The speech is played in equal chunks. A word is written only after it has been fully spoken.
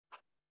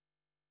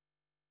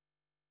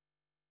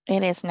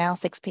It is now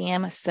 6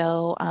 p.m.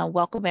 So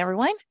welcome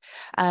everyone.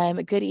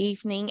 Good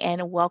evening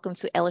and welcome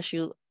to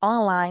LSU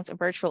Online's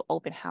virtual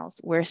open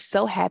house. We're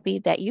so happy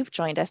that you've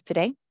joined us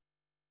today.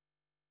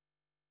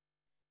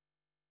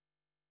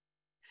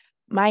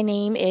 My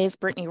name is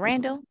Brittany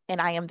Randall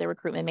and I am the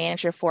recruitment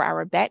manager for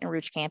our Baton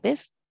Rouge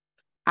campus.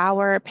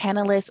 Our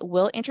panelists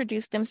will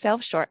introduce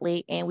themselves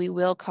shortly and we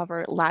will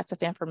cover lots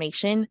of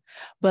information,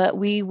 but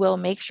we will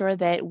make sure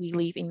that we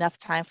leave enough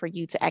time for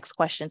you to ask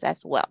questions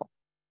as well.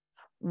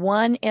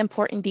 One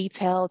important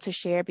detail to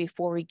share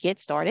before we get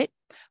started,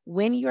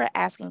 when you're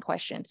asking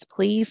questions,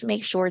 please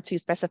make sure to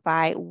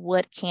specify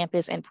what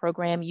campus and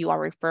program you are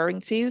referring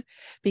to,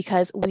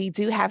 because we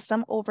do have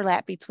some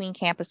overlap between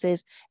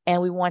campuses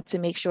and we want to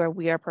make sure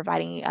we are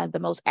providing the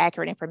most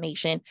accurate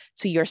information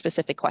to your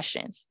specific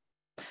questions.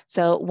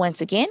 So once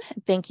again,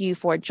 thank you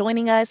for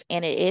joining us,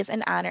 and it is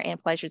an honor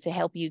and pleasure to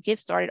help you get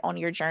started on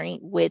your journey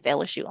with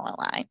LSU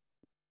Online.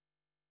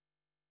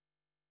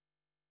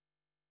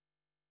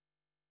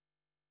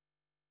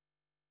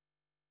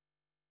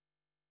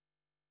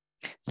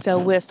 So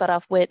we'll start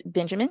off with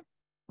Benjamin.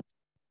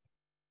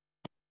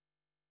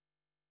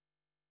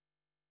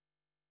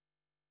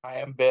 I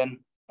am Ben,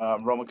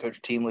 enrollment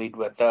coach, team lead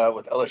with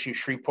LSU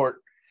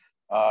Shreveport.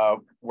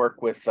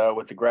 Work with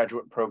the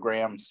graduate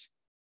programs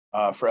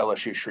for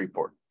LSU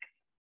Shreveport.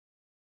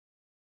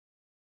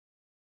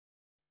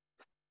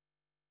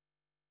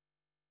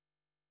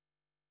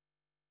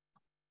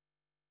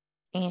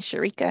 And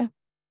Sharika.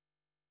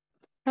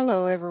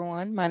 Hello,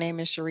 everyone. My name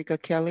is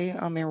Sharika Kelly.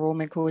 I'm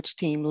enrollment coach,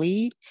 team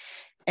lead,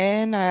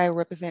 and I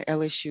represent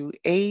LSU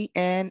A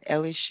and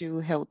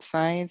LSU Health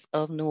Science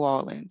of New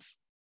Orleans.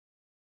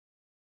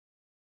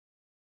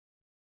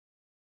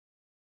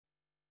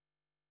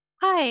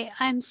 Hi,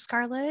 I'm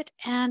Scarlett,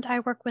 and I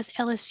work with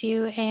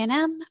LSU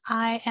A&M.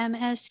 I am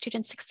a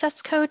student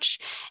success coach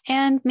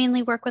and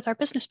mainly work with our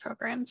business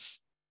programs.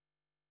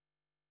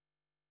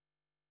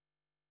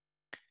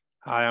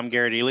 Hi, I'm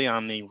Garrett Ely.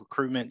 I'm the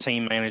recruitment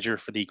team manager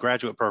for the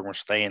graduate programs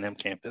for the A&M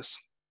campus.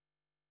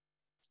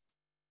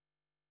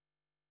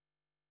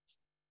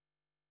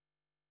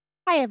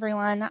 Hi,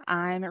 everyone.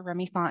 I'm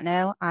Remy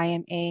Fontenot. I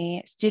am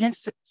a student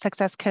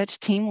success coach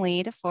team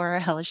lead for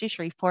LSU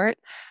Shreveport.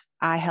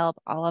 I help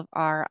all of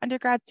our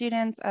undergrad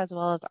students as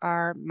well as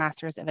our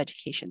Masters of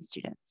Education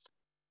students.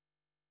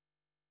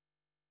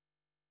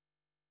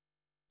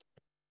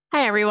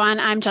 Hi, everyone.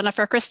 I'm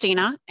Jennifer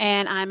Christina,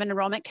 and I'm an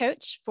enrollment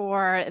coach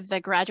for the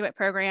graduate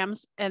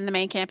programs in the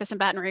main campus in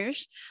Baton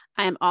Rouge.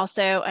 I am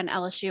also an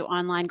LSU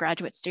online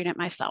graduate student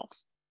myself.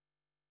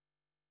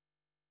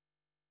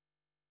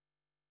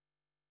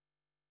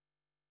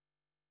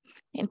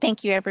 And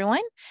thank you,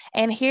 everyone.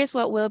 And here's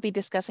what we'll be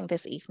discussing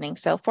this evening.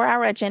 So for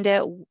our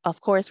agenda,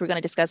 of course, we're going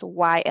to discuss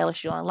why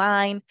LSU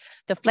Online,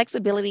 the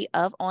flexibility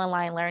of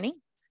online learning,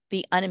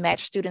 the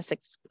unmatched student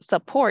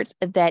support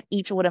that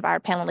each one of our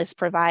panelists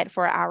provide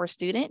for our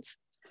students,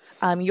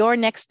 your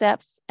next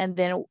steps, and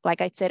then,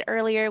 like I said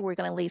earlier, we're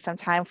going to leave some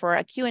time for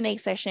a Q&A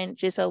session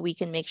just so we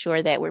can make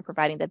sure that we're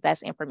providing the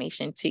best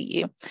information to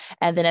you.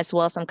 And then as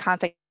well, some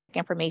contact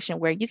information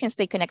where you can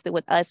stay connected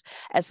with us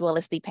as well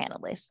as the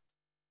panelists.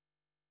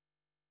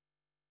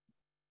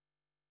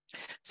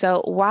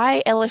 So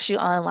why LSU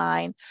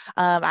Online?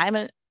 I'm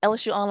an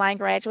LSU Online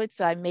graduate,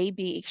 so I may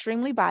be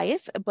extremely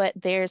biased, but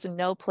there's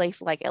no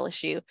place like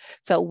LSU.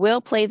 So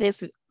we'll play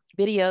this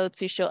video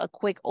to show a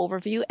quick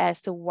overview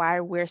as to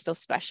why we're so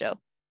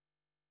special.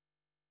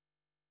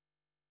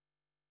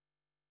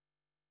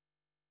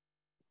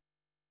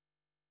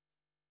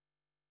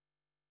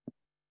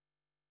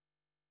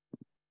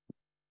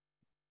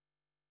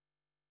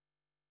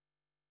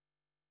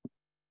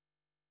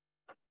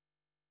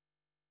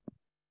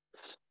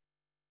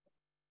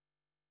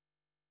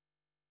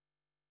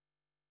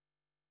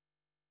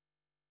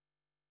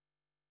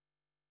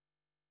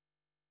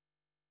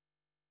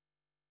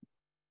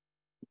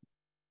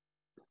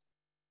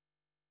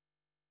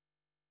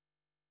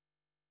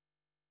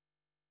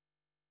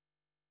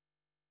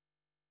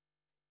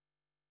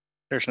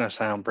 There's no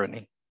sound,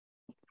 Brittany.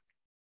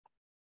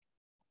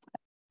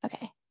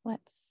 Okay,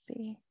 let's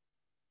see if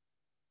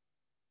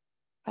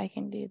I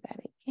can do that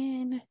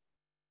again.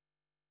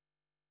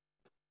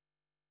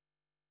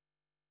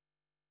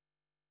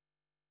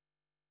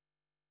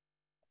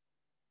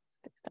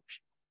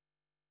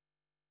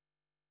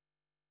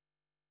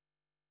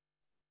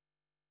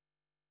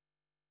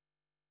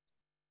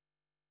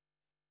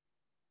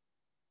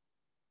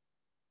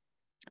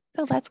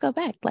 So let's go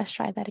back. Let's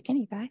try that again,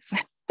 you guys.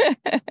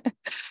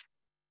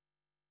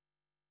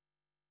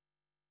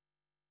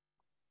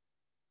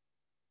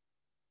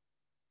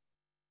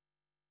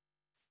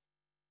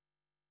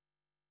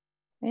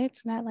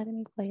 It's not letting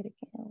me play it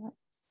again.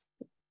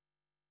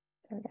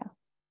 There we go.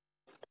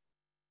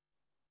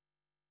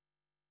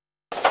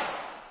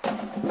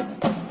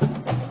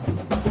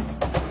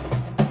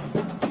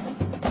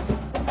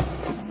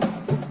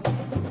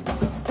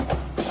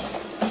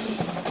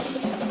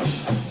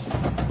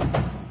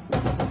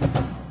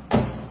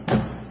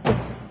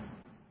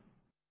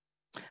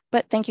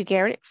 But thank you,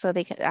 Garrett. So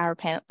our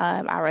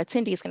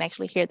attendees can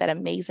actually hear that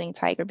amazing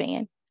tiger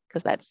band,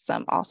 because that's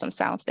some awesome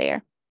sounds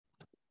there.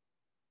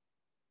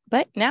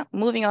 But now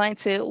moving on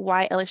to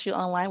why LSU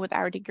Online with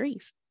our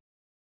degrees.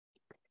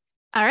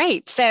 All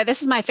right, so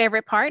this is my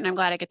favorite part, and I'm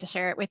glad I get to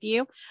share it with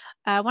you.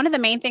 One of the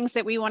main things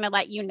that we want to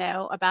let you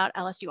know about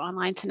LSU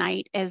Online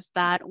tonight is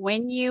that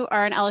when you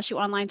are an LSU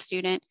Online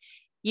student,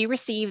 you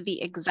receive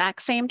the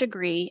exact same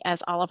degree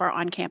as all of our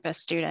on-campus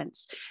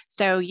students.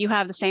 So you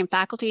have the same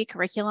faculty,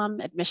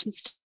 curriculum,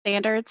 admissions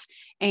standards,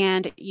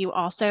 and you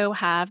also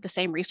have the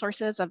same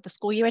resources of the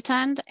school you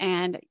attend,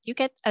 and you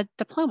get a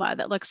diploma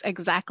that looks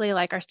exactly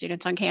like our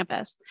students on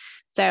campus.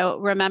 So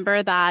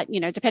remember that,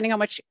 depending on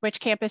which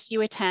campus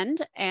you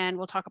attend, and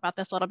we'll talk about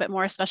this a little bit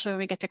more, especially when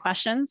we get to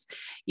questions,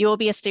 you will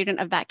be a student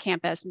of that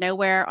campus.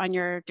 Nowhere on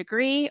your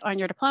degree, on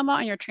your diploma,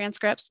 on your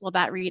transcripts will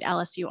that read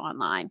LSU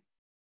Online.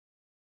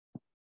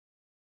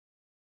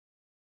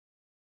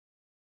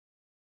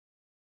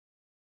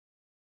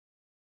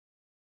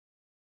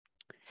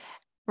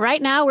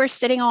 Right now, we're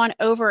sitting on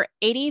over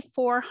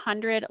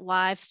 8,400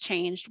 lives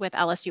changed with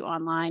LSU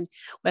Online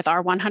with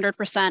our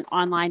 100%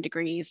 online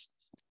degrees.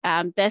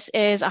 This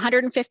is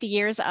 150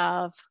 years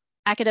of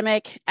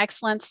academic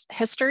excellence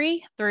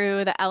history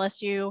through the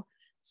LSU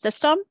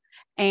system.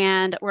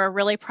 And we're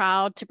really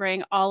proud to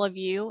bring all of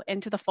you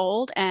into the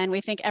fold. And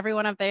we think every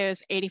one of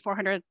those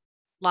 8,400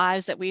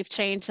 lives that we've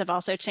changed have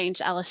also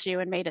changed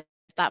LSU and made it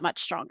that much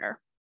stronger.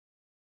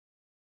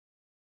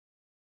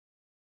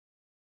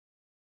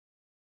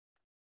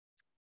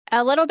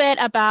 A little bit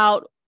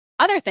about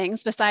other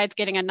things besides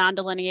getting a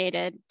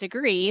non-delineated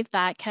degree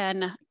that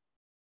can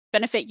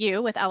benefit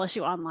you with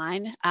LSU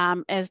Online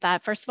is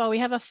that, first of all, we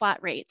have a flat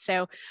rate.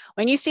 So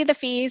when you see the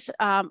fees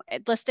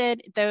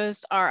listed,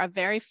 those are a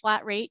very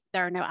flat rate.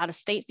 There are no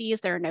out-of-state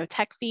fees, there are no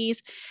tech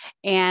fees,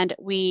 and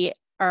we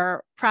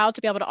are proud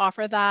to be able to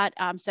offer that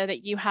so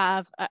that you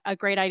have a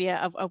great idea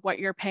of what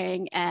you're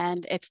paying,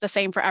 and it's the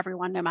same for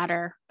everyone, no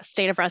matter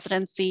state of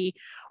residency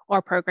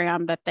or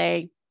program that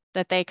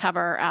they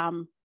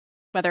cover.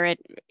 Whether it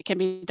can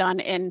be done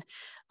in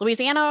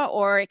Louisiana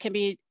or it can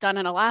be done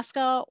in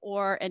Alaska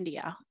or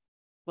India.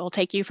 We'll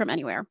take you from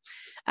anywhere.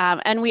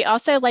 And we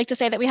also like to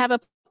say that we have a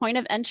point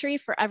of entry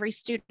for every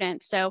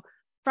student. So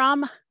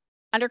from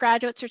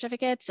undergraduate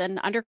certificates and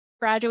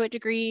undergraduate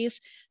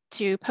degrees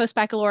to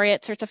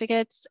post-baccalaureate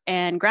certificates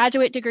and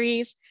graduate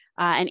degrees,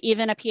 and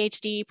even a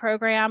PhD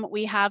program,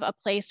 we have a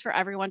place for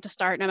everyone to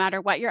start, no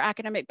matter what your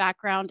academic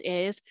background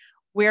is.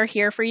 We're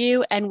here for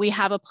you and we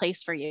have a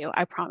place for you,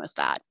 I promise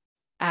that.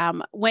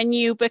 When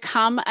you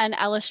become an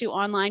LSU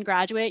Online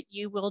graduate,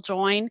 you will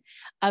join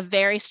a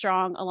very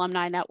strong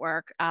alumni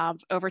network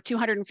of over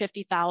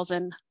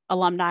 250,000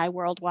 alumni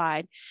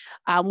worldwide.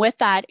 With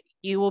that,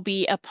 you will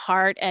be a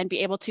part and be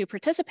able to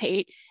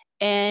participate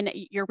in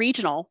your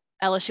regional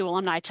LSU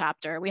alumni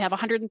chapter. We have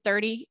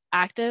 130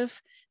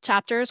 active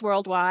chapters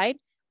worldwide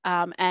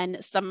and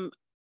some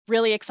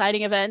really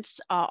exciting events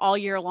all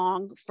year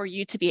long for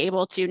you to be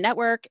able to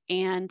network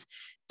and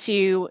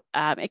to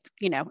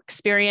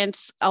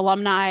experience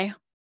alumni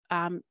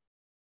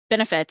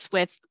benefits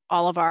with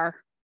all of our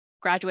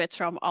graduates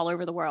from all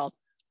over the world.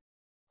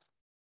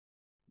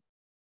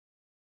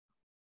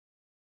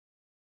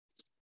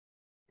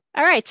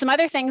 All right, some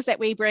other things that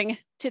we bring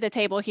to the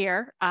table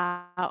here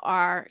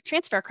are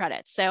transfer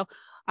credits. So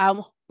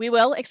we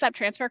will accept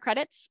transfer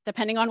credits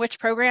depending on which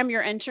program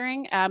you're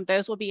entering.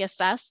 Those will be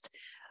assessed,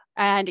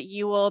 and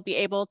you will be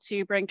able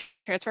to bring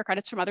transfer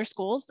credits from other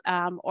schools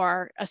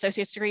or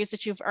associate's degrees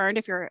that you've earned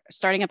if you're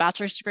starting a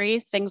bachelor's degree,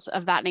 things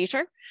of that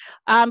nature.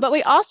 But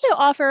we also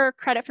offer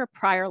credit for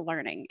prior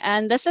learning.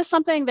 And this is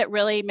something that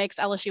really makes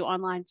LSU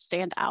Online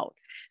stand out.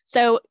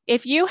 So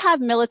if you have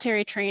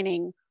military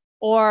training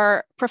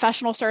or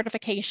professional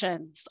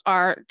certifications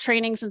or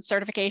trainings and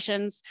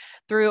certifications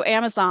through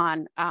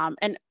Amazon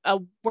and a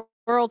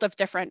world of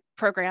different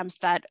programs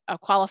that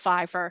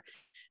qualify for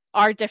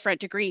our different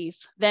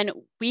degrees, then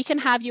we can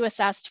have you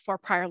assessed for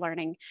prior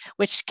learning,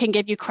 which can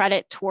give you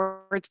credit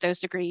towards those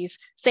degrees,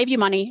 save you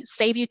money,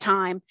 save you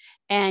time,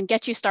 and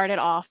get you started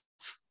off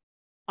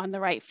on the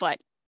right foot.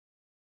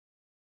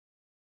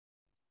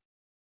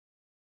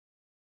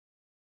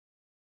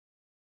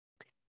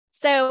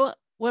 So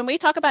when we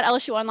talk about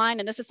LSU Online,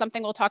 and this is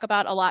something we'll talk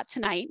about a lot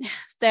tonight,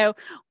 so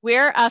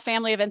we're a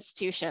family of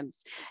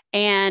institutions,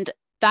 and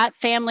that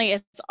family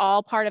is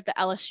all part of the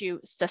LSU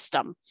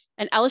system.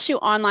 And LSU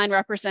Online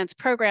represents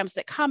programs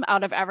that come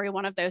out of every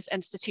one of those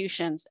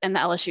institutions in the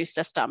LSU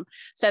system.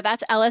 So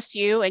that's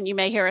LSU, and you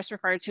may hear us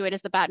refer to it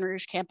as the Baton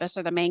Rouge campus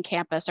or the main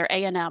campus or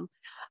A&M.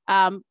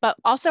 But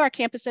also our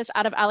campuses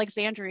out of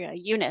Alexandria,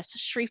 Eunice,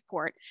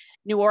 Shreveport,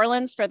 New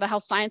Orleans for the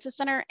Health Sciences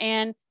Center,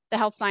 and the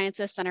Health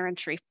Sciences Center in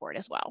Shreveport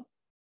as well.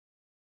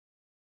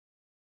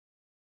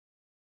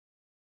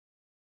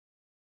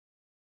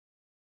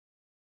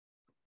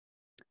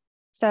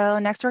 So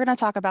next we're going to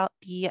talk about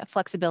the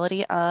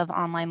flexibility of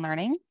online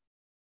learning.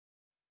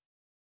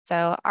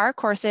 So our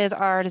courses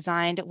are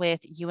designed with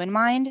you in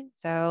mind.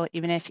 So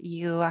even if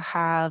you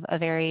have a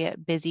very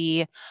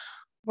busy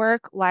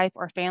work, life,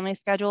 or family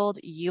scheduled,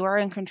 you are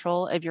in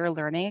control of your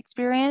learning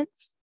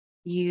experience.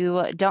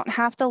 You don't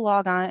have to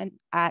log on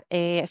at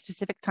a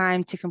specific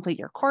time to complete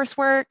your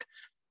coursework.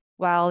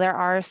 While there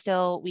are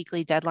still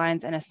weekly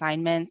deadlines and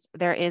assignments,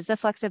 there is the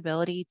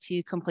flexibility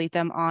to complete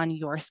them on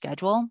your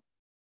schedule.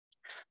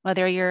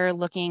 Whether you're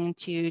looking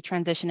to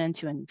transition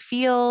into a new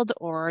field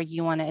or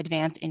you want to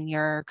advance in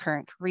your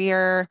current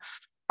career,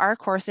 our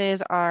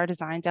courses are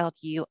designed to help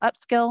you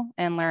upskill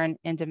and learn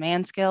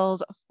in-demand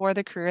skills for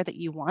the career that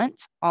you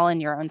want, all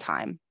in your own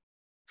time.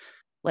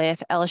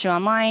 With LSU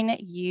Online,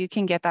 you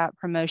can get that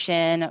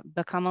promotion,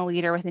 become a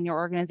leader within your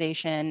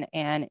organization,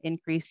 and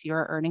increase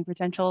your earning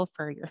potential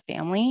for your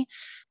family.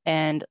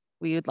 And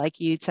we would like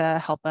you to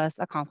help us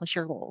accomplish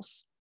your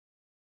goals.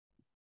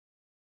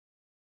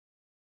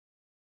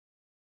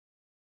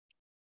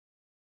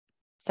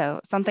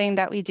 So something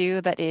that we do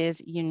that is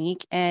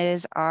unique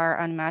is our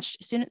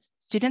unmatched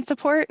student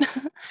support.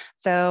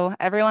 So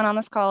everyone on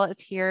this call is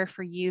here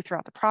for you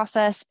throughout the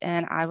process,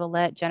 and I will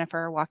let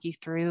Jennifer walk you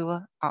through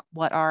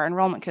what our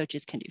enrollment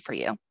coaches can do for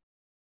you.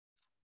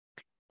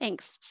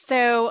 Thanks.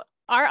 So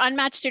our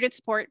unmatched student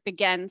support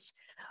begins,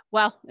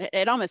 well,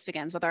 it almost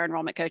begins with our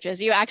enrollment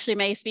coaches. You actually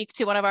may speak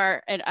to one of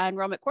our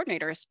enrollment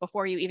coordinators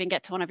before you even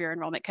get to one of your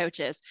enrollment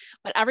coaches,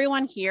 but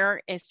everyone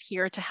here is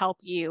here to help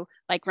you,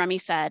 like Remy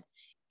said,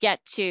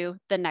 get to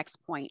the next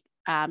point.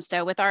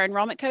 So with our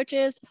enrollment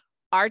coaches,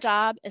 our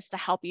job is to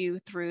help you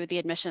through the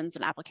admissions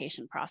and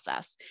application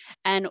process.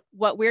 And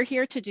what we're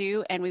here to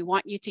do, and we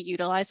want you to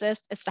utilize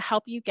this, is to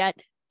help you get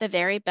the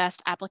very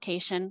best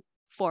application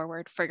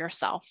forward for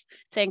yourself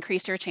to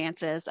increase your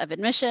chances of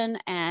admission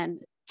and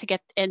to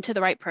get into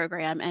the right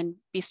program and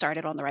be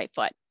started on the right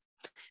foot.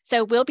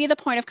 So we'll be the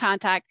point of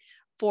contact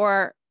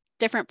for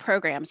different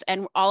programs,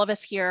 and all of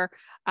us here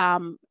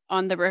on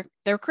the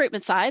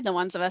recruitment side, the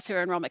ones of us who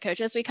are enrollment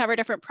coaches, we cover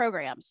different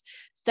programs.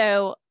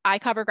 So I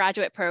cover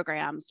graduate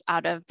programs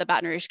out of the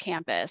Baton Rouge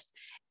campus,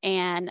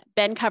 and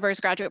Ben covers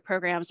graduate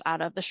programs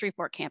out of the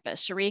Shreveport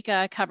campus.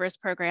 Sharika covers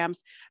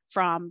programs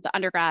from the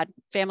undergrad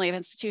family of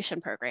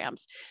institution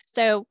programs.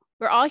 So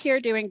we're all here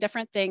doing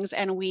different things,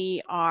 and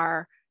we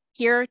are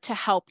here to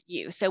help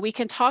you. So we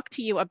can talk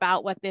to you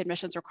about what the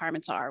admissions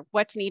requirements are,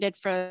 what's needed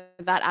for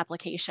that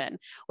application,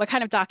 what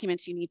kind of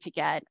documents you need to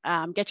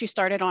get you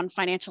started on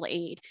financial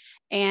aid,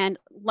 and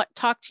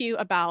talk to you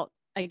about,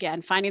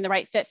 again, finding the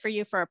right fit for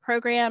you for a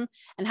program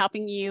and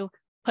helping you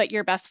put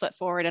your best foot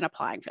forward in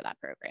applying for that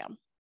program.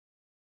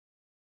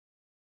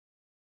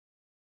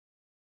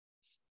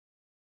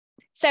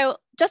 So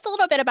just a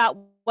little bit about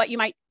what you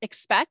might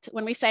expect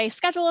when we say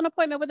schedule an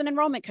appointment with an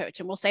enrollment coach,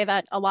 and we'll say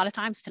that a lot of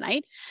times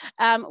tonight.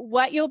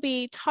 What you'll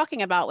be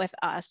talking about with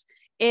us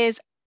is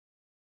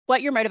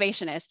what your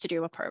motivation is to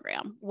do a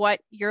program, what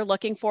you're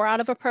looking for out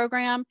of a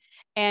program,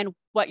 and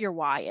what your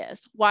why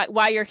is,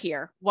 why you're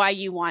here, why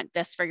you want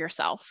this for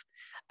yourself.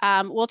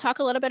 We'll talk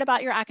a little bit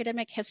about your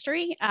academic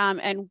history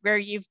and where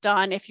you've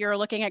done, if you're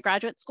looking at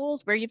graduate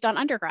schools, where you've done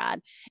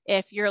undergrad.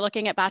 If you're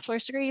looking at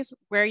bachelor's degrees,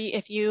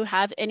 if you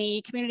have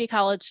any community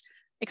college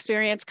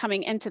experience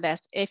coming into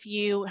this, if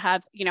you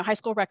have, high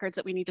school records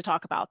that we need to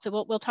talk about.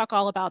 So we'll talk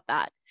all about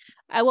that.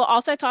 I will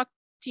also talk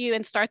to you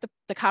and start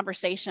the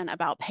conversation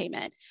about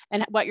payment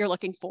and what you're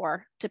looking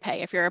for to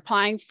pay. If you're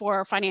applying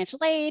for financial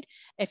aid,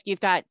 if you've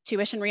got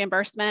tuition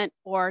reimbursement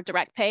or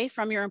direct pay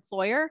from your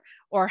employer,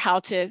 or how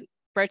to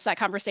broach that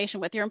conversation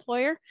with your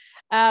employer.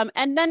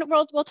 And then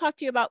we'll talk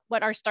to you about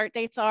what our start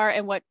dates are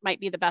and what might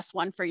be the best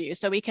one for you.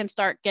 So we can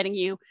start getting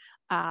you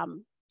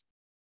kind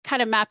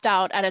of mapped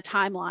out at a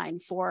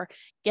timeline for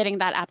getting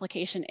that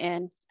application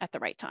in at the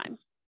right time.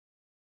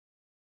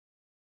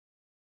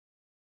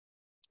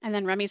 And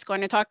then Remy's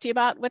going to talk to you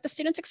about what the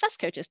student success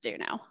coaches do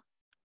now.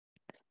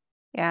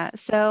 Yeah,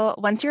 so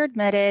once you're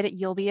admitted,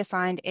 you'll be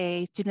assigned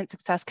a student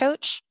success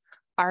coach.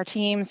 Our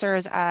team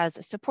serves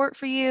as support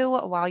for you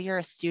while you're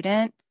a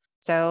student.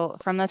 So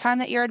from the time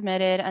that you're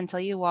admitted until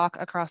you walk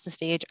across the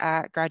stage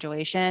at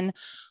graduation,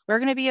 we're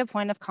going to be a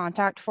point of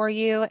contact for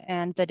you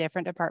and the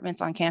different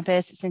departments on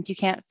campus since you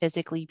can't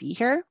physically be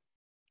here.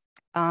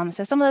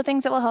 So some of the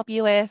things that we'll help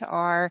you with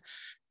are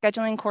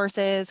scheduling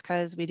courses,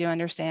 because we do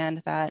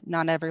understand that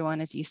not everyone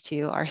is used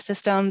to our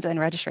systems and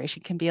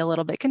registration can be a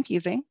little bit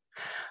confusing.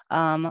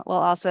 We'll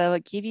also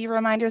give you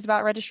reminders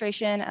about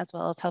registration as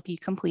well as help you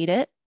complete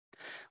it.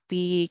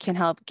 We can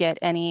help get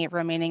any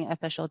remaining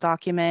official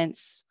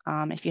documents.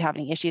 If you have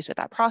any issues with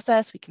that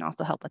process, we can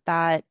also help with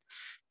that.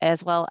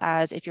 As well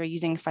as if you're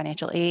using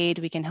financial aid,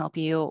 we can help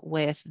you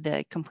with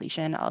the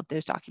completion of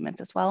those documents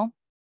as well.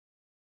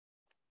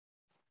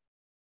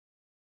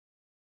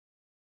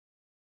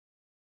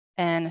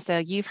 And so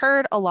you've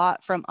heard a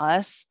lot from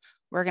us.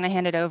 We're going to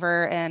hand it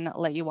over and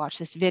let you watch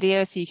this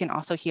video so you can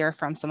also hear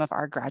from some of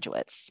our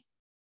graduates.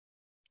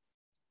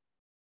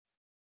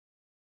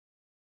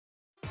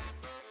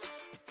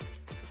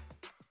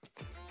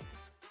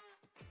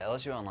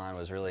 LSU Online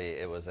was really,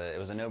 it was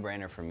a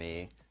no-brainer for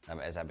me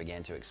as I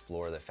began to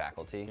explore the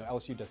faculty.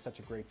 LSU does such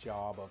a great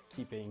job of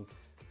keeping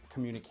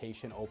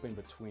communication open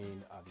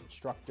between the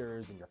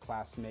instructors and your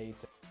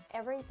classmates.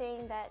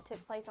 everything that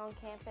took place on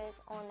campus,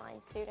 online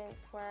students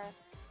were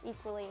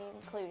equally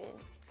included.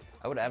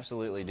 I would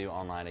absolutely do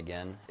online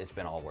again. It's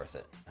been all worth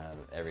it,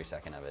 every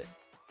second of it.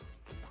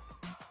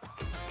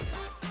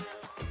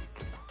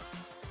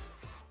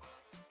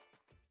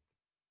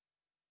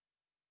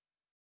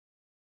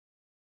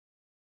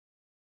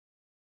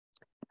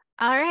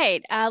 All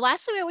right.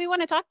 Lastly, what we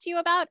want to talk to you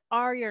about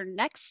are your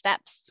next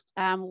steps,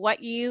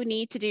 what you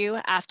need to do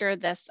after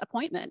this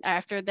appointment,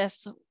 after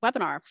this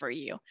webinar for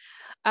you.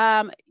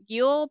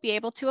 You'll be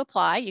able to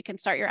apply. You can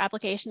start your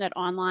application at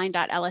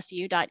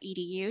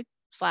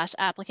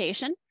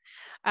online.lsu.edu/application.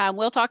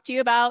 We'll talk to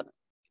you about,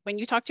 when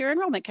you talk to your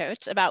enrollment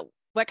coach, about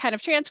what kind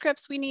of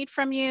transcripts we need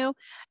from you,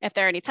 if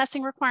there are any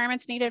testing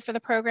requirements needed for the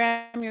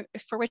program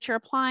for which you're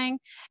applying,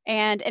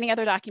 and any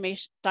other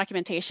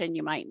documentation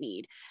you might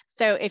need.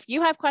 So if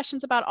you have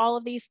questions about all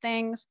of these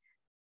things,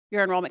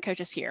 your enrollment coach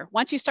is here.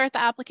 Once you start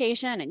the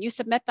application and you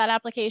submit that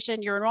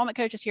application, your enrollment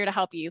coach is here to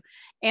help you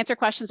answer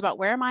questions about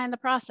where am I in the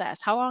process?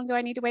 How long do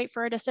I need to wait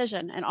for a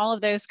decision? And all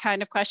of those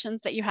kind of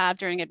questions that you have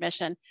during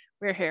admission,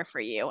 we're here for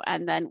you.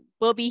 And then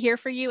we'll be here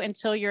for you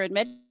until you're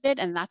admitted.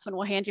 And that's when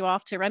we'll hand you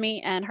off to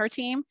Remy and her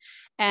team,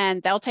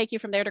 and they'll take you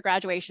from there to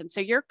graduation.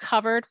 So you're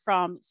covered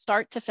from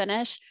start to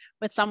finish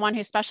with someone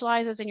who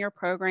specializes in your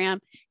program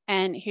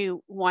and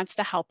who wants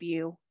to help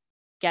you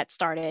get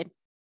started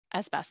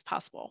as best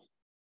possible.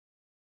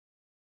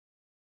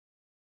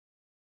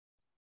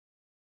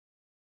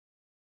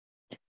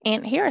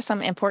 And here are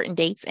some important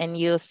dates, and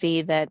you'll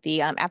see that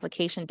the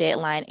application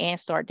deadline and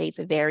start dates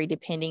vary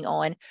depending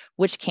on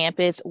which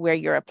campus where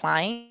you're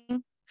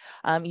applying.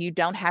 You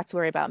don't have to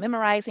worry about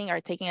memorizing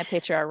or taking a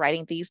picture or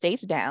writing these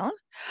dates down,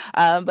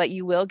 but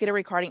you will get a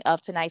recording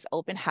of tonight's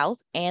open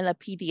house and a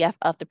PDF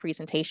of the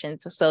presentation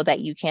so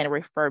that you can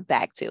refer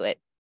back to it.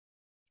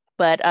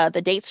 But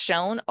the dates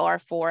shown are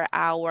for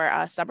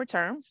our summer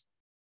terms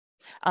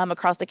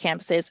across the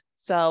campuses.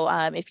 So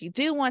if you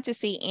do want to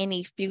see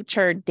any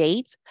future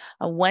dates,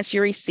 once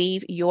you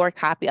receive your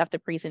copy of the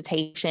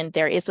presentation,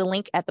 there is a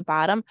link at the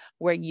bottom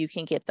where you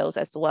can get those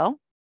as well.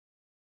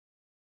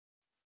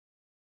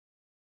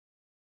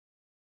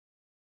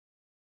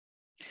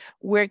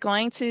 We're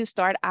going to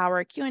start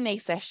our Q&A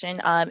session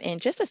in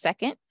just a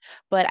second,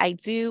 but I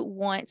do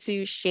want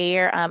to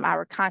share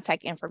our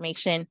contact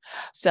information.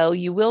 So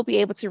you will be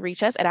able to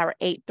reach us at our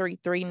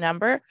 833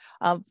 number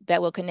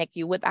that will connect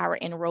you with our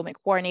enrollment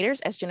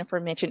coordinators, as Jennifer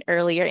mentioned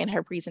earlier in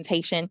her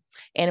presentation.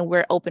 And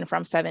we're open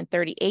from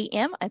 7:30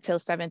 a.m. until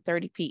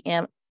 7:30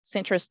 p.m.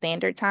 Central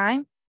Standard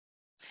Time.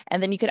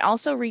 And then you can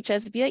also reach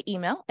us via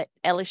email at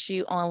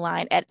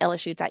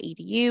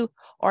lsuonline@lsu.edu,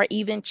 or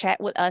even chat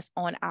with us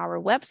on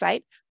our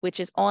website, which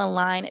is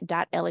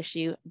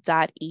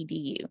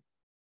online.lsu.edu.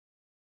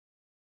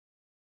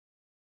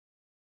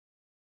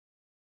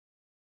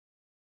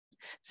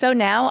 So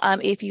now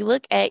if you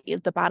look at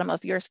the bottom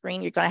of your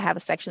screen, you're going to have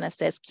a section that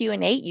says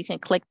Q&A. You can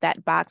click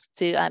that box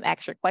to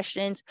ask your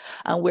questions.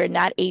 We're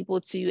not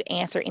able to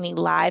answer any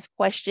live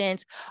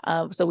questions,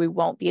 so we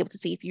won't be able to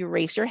see if you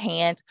raise your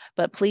hand,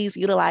 but please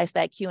utilize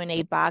that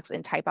Q&A box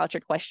and type out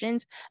your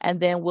questions, and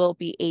then we'll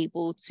be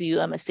able to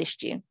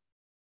assist you.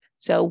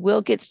 So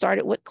we'll get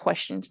started with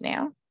questions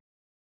now.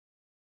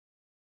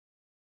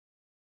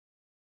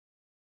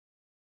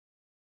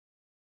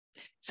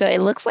 So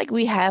it looks like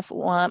we have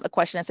a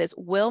question that says,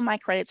 will my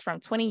credits from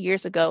 20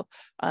 years ago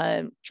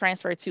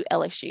transfer to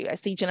LSU? I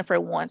see Jennifer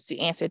wants to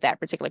answer that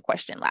particular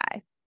question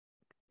live.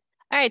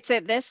 All right,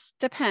 so this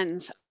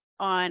depends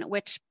on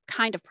which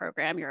kind of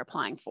program you're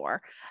applying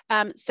for.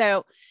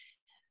 So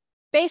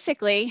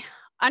basically,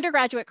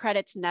 undergraduate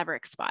credits never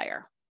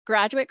expire.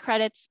 Graduate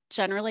credits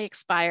generally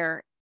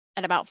expire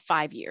at about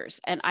 5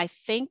 years. And I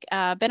think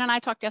Ben and I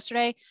talked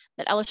yesterday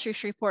that LSU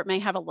Shreveport may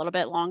have a little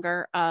bit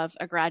longer of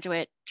a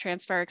graduate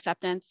transfer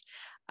acceptance.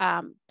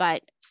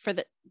 But for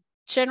the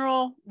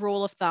general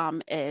rule of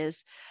thumb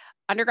is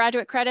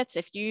undergraduate credits,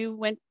 if you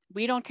went,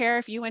 we don't care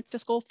if you went to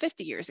school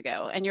 50 years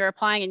ago and you're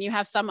applying and you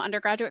have some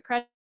undergraduate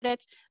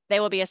credits, they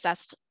will be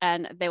assessed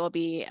and they will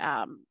be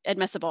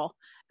admissible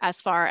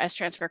as far as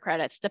transfer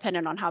credits,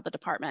 depending on how the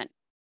department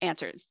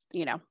answers,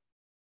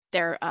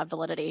 their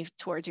validity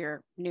towards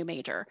your new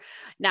major.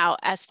 Now,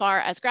 as far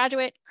as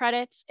graduate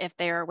credits, if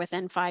they're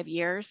within 5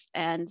 years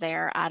and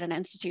they're at an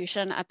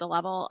institution at the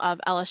level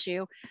of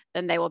LSU,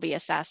 then they will be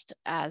assessed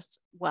as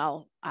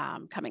well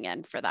coming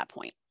in for that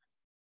point.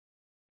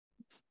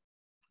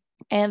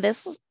 And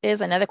this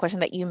is another question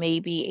that you may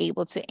be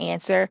able to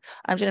answer.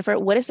 Jennifer,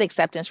 what is the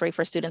acceptance rate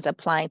for students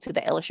applying to the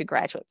LSU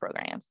graduate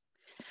programs?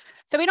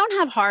 So we don't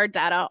have hard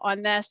data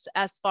on this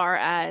as far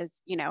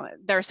as,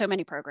 there are so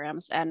many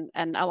programs and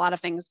a lot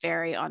of things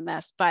vary on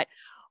this. But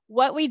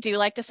what we do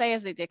like to say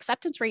is that the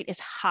acceptance rate is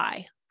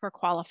high for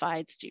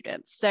qualified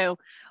students. So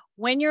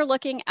when you're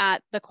looking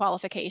at the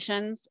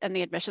qualifications and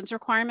the admissions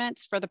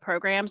requirements for the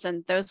programs,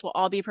 and those will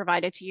all be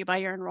provided to you by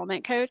your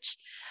enrollment coach,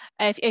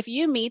 if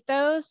you meet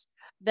those,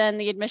 then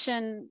the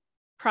admission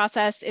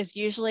process is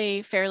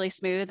usually fairly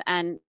smooth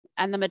and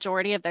the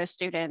majority of those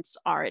students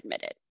are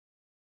admitted.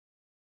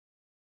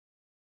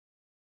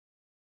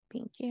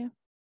 Thank you.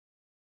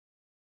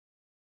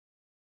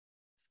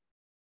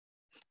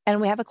 And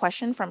we have a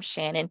question from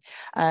Shannon.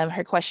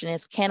 Her question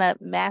is, can a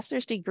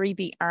master's degree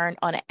be earned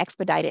on an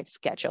expedited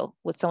schedule?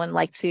 Would someone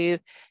like to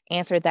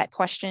answer that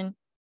question?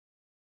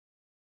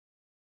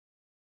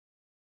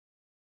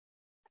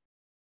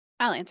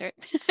 I'll answer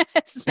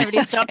it.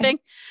 Somebody's jumping.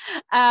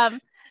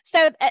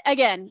 So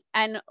again,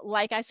 and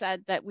like I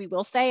said, that we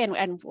will say,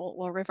 and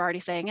we're already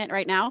saying it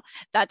right now,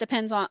 that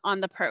depends on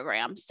the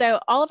program. So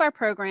all of our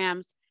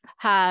programs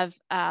have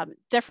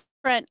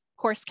different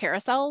course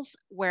carousels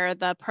where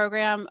the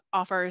program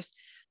offers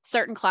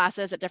certain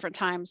classes at different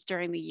times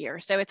during the year.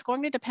 So it's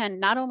going to depend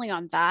not only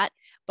on that,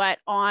 but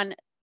on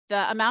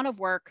the amount of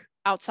work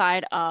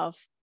outside of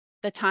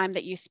the time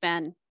that you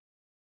spend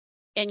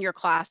in your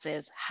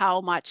classes,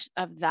 how much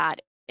of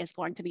that is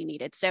going to be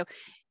needed. So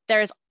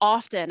there's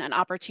often an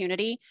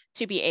opportunity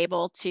to be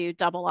able to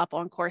double up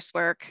on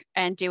coursework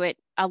and do it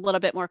a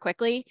little bit more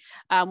quickly.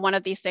 One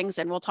of these things,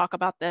 and we'll talk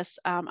about this,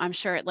 I'm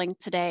sure at length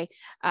today,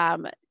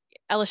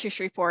 LSU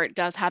Shreveport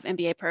does have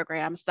MBA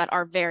programs that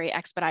are very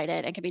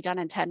expedited and can be done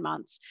in 10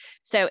 months.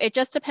 So it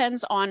just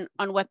depends on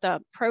what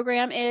the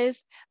program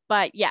is,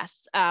 but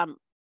yes,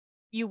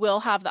 you will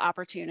have the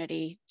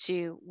opportunity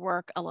to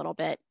work a little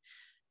bit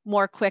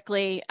more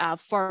quickly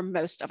for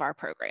most of our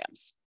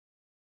programs.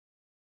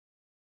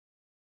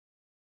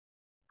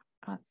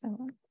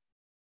 Awesome.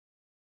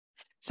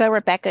 So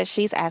Rebecca,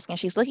 she's asking,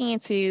 she's looking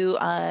into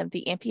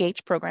the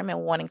MPH program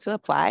and wanting to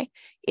apply.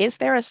 Is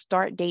there a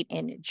start date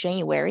in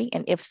January?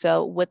 And if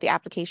so, what would the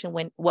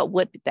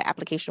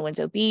application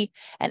window be?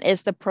 And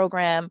is the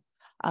program,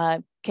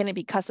 can it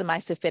be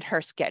customized to fit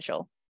her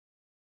schedule?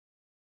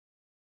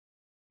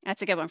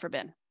 That's a good one for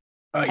Ben.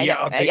 Yeah,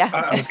 I'll take.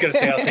 I was going to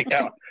say I'll take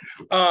that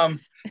one.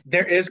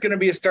 There is going to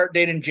be a start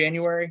date in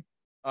January.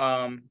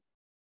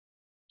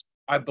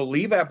 I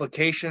believe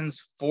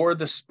applications for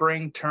the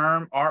spring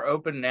term are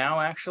open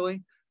now,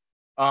 actually.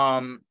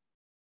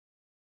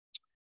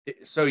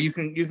 So you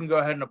can go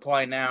ahead and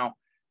apply now.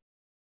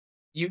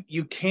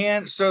 You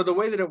can. So the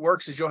way that it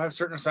works is you'll have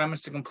certain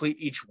assignments to complete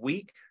each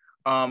week,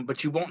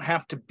 but you won't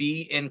have to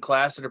be in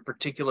class at a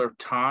particular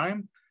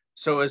time.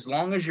 So as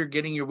long as you're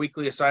getting your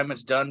weekly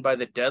assignments done by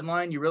the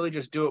deadline, you really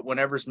just do it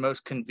whenever's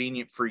most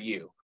convenient for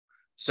you.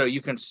 So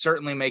you can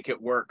certainly make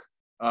it work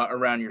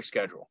around your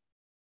schedule.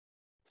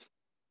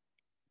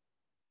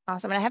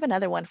 Awesome. And I have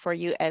another one for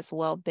you as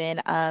well, Ben.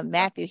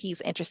 Matthew,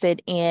 he's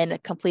interested in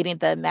completing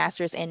the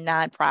master's in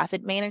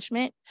nonprofit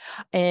management,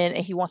 and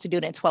he wants to do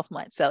it in 12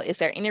 months. So is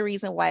there any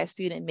reason why a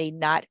student may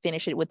not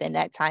finish it within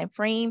that time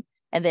frame?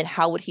 And then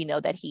how would he know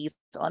that he's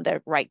on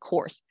the right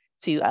course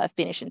to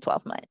finish in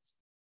 12 months?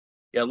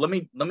 Yeah, let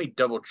me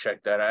double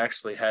check that. I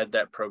actually had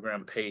that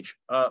program page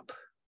up.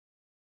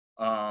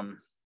 So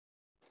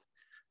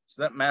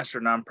that Master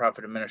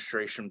Nonprofit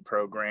Administration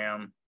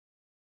program,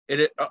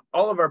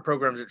 all of our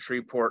programs at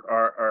Shreveport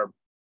are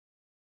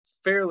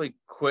fairly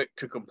quick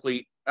to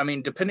complete. I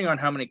mean, depending on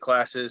how many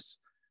classes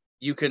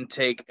you can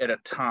take at a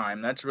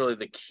time, that's really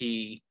the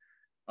key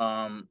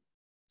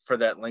for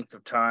that length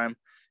of time.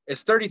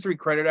 It's 33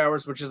 credit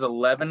hours, which is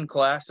 11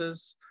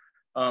 classes.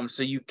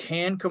 So you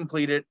can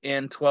complete it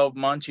in 12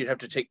 months. You'd have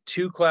to take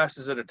 2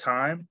 classes at a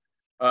time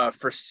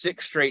for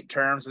 6 straight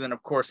terms. And then,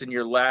 of course, in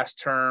your last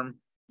term,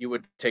 you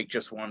would take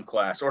just 1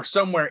 class, or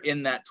somewhere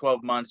in that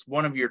 12 months,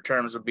 one of your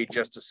terms would be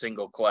just a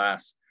single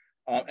class.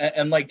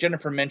 And like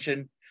Jennifer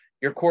mentioned,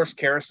 your course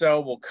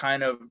carousel will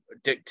kind of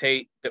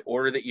dictate the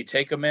order that you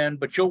take them in,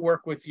 but you'll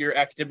work with your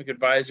academic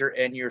advisor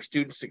and your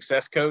student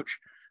success coach,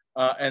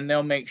 and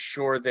they'll make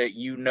sure that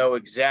you know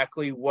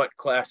exactly what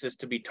classes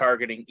to be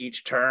targeting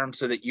each term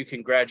so that you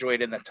can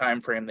graduate in the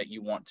time frame that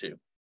you want to.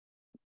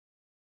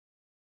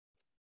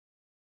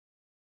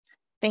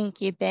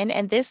 Thank you, Ben.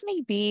 And this may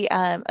be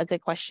a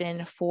good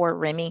question for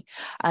Remy.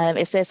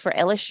 It says, for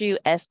LSU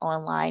S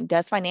Online,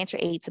 does financial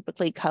aid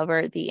typically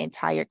cover the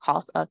entire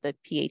cost of the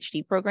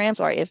PhD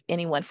programs, or if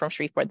anyone from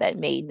Shreveport that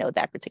may know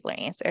that particular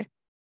answer?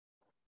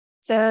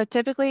 So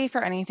typically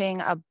for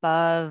anything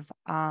above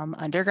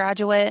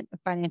undergraduate,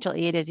 financial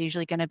aid is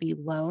usually going to be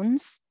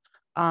loans.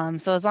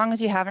 So as long as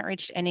you haven't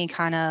reached any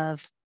kind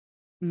of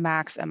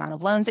max amount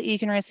of loans that you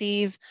can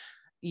receive,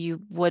 it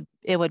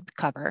would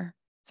cover.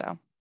 So.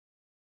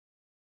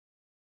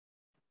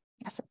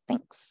 Awesome,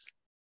 thanks.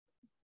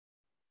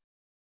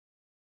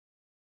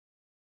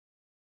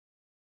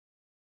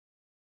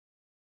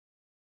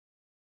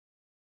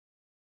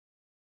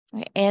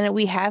 And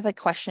we have a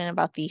question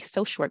about the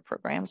social work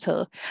program.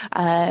 So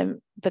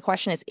the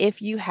question is,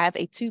 if you have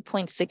a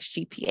 2.6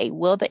 GPA,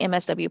 will the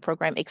MSW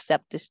program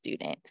accept the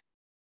student?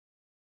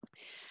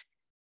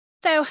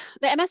 So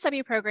the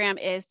MSW program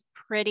is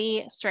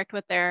pretty strict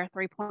with their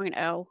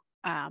 3.0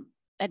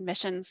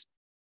 admissions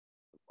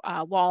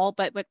wall.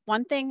 But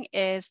one thing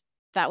is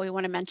that we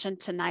want to mention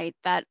tonight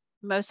that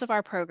most of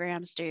our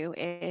programs do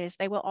is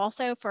they will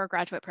also, for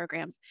graduate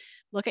programs,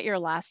 look at your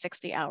last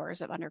 60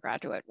 hours of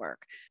undergraduate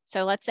work.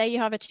 So let's say you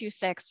have a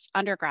 2.6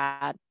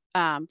 undergrad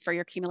for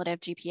your cumulative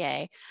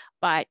GPA,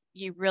 but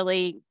you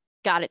really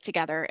got it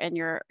together in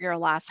your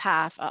last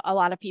half. A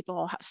lot of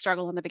people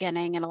struggle in the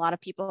beginning, and a lot of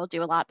people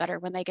do a lot better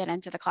when they get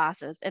into the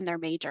classes in their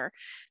major.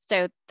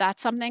 So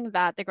that's something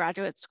that the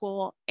graduate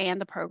school and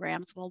the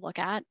programs will look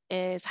at,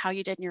 is how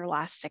you did in your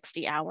last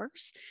 60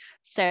 hours.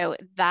 So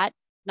that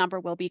number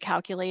will be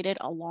calculated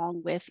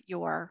along with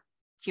your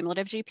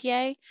cumulative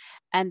GPA,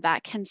 and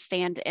that can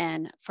stand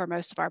in for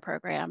most of our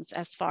programs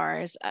as far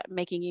as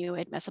making you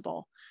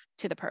admissible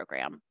to the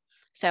program.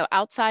 So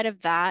outside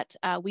of that,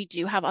 we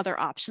do have other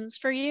options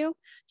for you.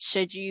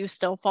 Should you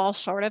still fall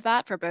short of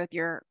that for both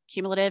your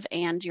cumulative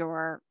and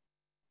your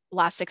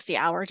last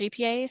 60-hour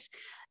GPAs,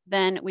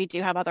 then we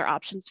do have other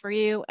options for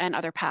you and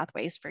other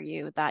pathways for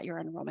you that your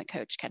enrollment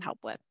coach can help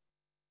with.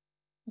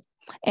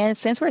 And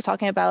since we're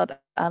talking about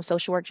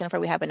social work, Jennifer,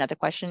 we have another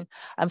question.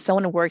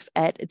 Someone who works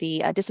at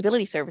the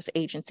Disability Service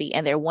Agency,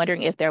 and they're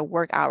wondering if their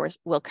work hours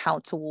will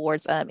count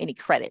towards any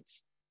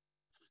credits.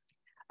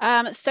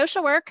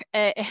 Social work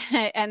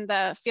and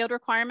the field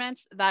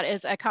requirements, that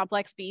is a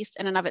complex beast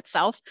in and of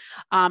itself.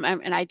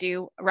 And I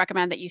do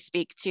recommend that you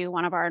speak to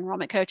one of our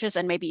enrollment coaches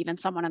and maybe even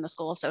someone in the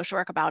School of Social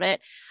Work about it.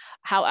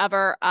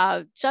 However,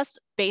 just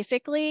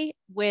basically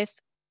with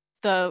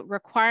the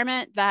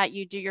requirement that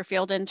you do your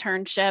field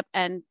internship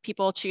and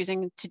people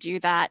choosing to do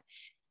that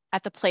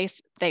at the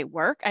place they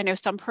work. I know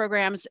some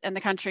programs in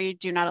the country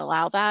do not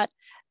allow that.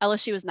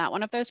 LSU is not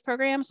one of those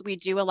programs. We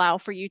do allow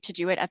for you to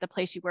do it at the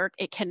place you work.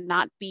 It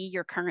cannot be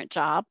your current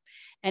job,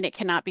 and it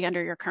cannot be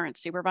under your current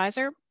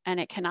supervisor, and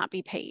it cannot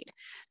be paid.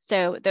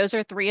 So those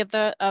are three of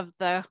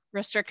the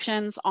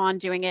restrictions on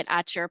doing it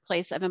at your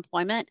place of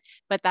employment,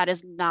 but that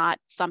is not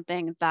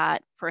something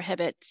that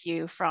prohibits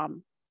you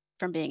from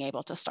being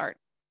able to start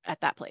at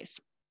that place.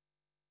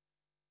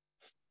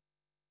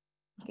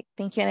 Okay,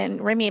 thank you. And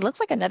Remy, it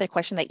looks like another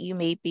question that you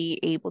may be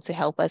able to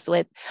help us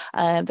with.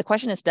 The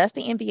question is, does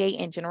the MBA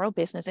in General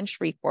Business in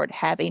Shreveport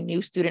have a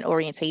new student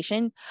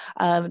orientation?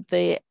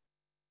 They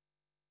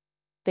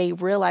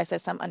realized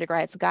that some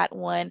undergrads got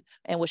one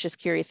and was just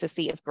curious to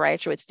see if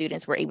graduate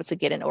students were able to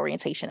get an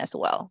orientation as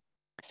well.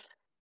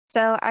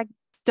 So I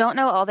don't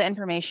know all the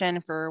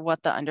information for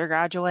what the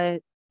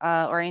undergraduate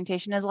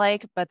orientation is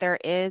like, but there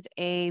is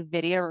a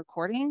video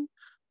recording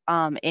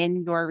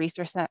in your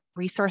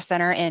resource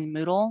center in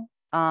Moodle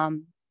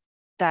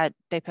that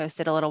they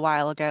posted a little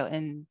while ago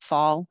in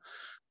fall.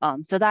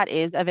 So that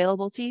is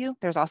available to you.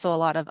 There's also a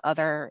lot of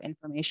other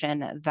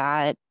information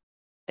that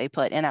they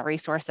put in that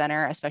resource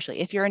center, especially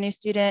if you're a new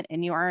student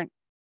and you aren't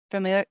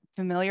familiar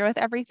with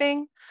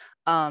everything.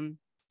 So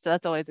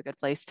that's always a good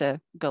place to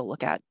go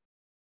look at.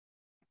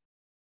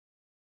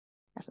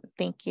 Awesome.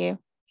 Thank you.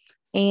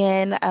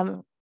 And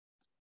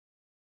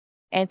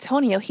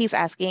Antonio, he's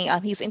asking,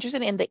 he's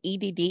interested in the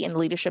EDD and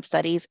leadership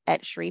studies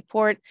at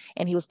Shreveport,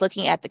 and he was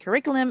looking at the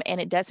curriculum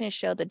and it doesn't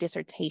show the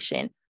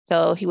dissertation.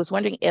 So he was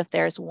wondering if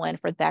there's one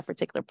for that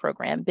particular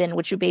program. Ben,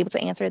 would you be able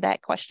to answer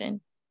that question?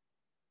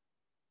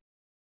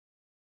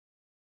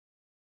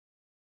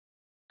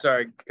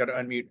 Sorry, got to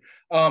unmute.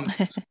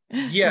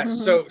 Yeah,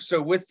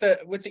 so with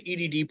the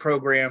EDD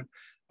program,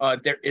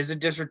 there is a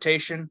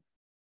dissertation.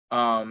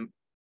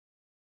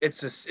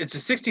 It's a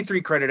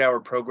 63 credit hour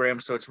program,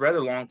 so it's a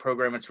rather long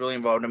program. It's really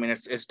involved. I mean,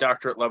 it's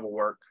doctorate level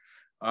work,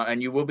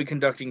 and you will be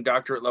conducting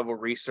doctorate level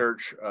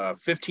research.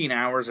 15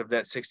 hours of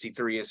that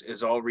 63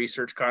 is all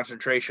research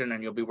concentration,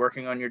 and you'll be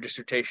working on your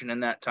dissertation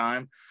in that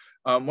time.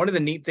 One of the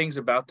neat things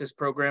about this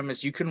program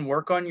is you can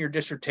work on your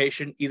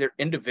dissertation either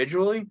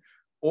individually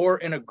or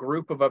in a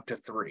group of up to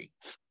 3.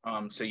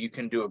 So you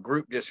can do a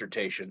group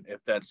dissertation if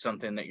that's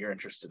something that you're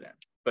interested in.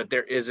 But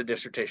there is a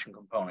dissertation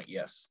component,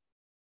 yes.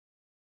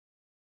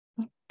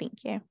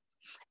 Thank you.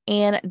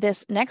 And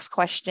this next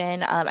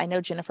question, I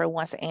know Jennifer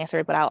wants to answer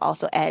it, but I'll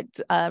also add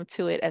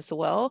to it as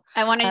well.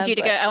 I wanted you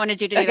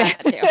to do that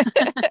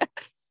too.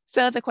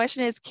 So the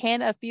question is,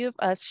 can a few of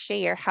us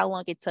share how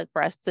long it took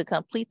for us to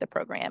complete the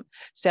program?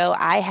 So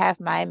I have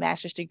my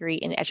master's degree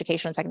in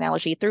educational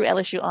technology through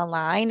LSU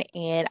Online,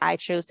 and I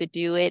chose to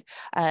do it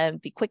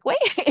the quick way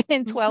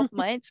in 12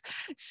 months.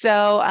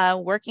 So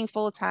working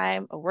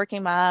full-time, a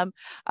working mom,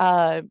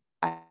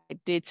 I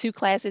did 2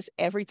 classes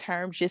every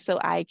term just so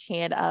I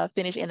can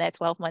finish in that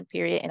 12-month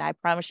period. And I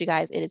promise you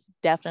guys, it is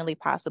definitely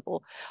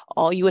possible.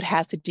 All you would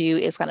have to do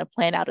is kind of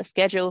plan out a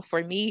schedule.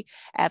 For me,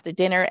 after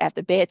dinner,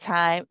 after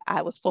bedtime,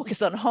 I was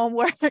focused on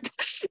homework.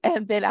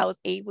 And then I was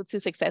able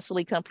to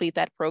successfully complete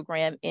that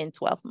program in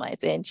 12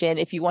 months. And Jen,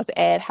 if you want to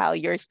add how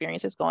your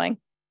experience is going.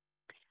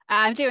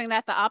 I'm doing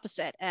that the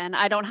opposite, and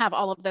I don't have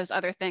all of those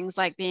other things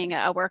like being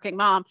a working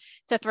mom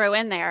to throw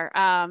in there.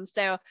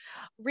 So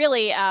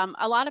really,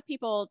 a lot of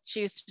people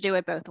choose to do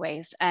it both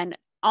ways, and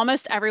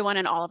almost everyone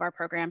in all of our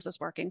programs is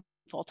working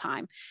full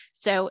time.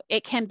 So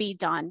it can be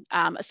done.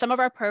 Some of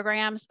our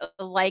programs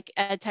like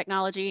ed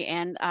technology,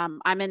 and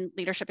I'm in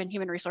leadership and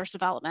human resource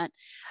development,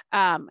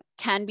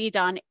 can be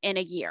done in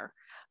a year.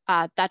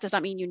 That does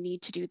not mean you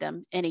need to do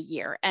them in a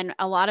year. And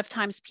a lot of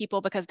times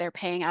people, because they're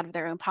paying out of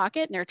their own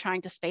pocket and they're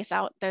trying to space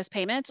out those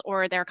payments,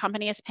 or their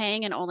company is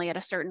paying and only at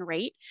a certain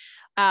rate,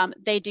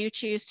 they do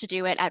choose to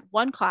do it at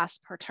one class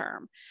per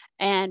term.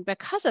 And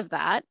because of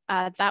that,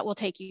 that will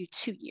take you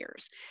 2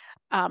 years.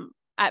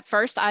 At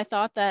first, I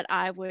thought that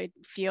I would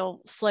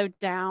feel slowed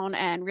down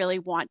and really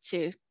want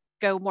to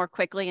go more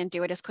quickly and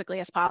do it as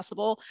quickly as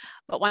possible.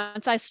 But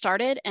once I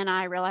started and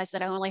I realized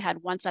that I only had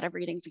one set of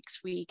readings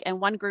each week and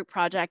one group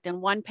project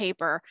and one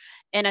paper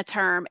in a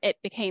term, it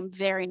became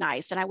very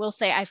nice. And I will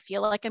say, I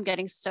feel like I'm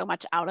getting so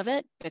much out of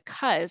it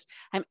because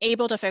I'm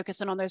able to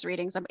focus in on those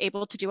readings. I'm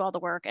able to do all the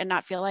work and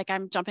not feel like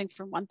I'm jumping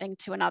from one thing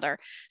to another.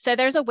 So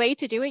there's a way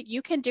to do it.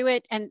 You can do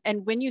it. And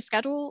when you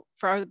schedule,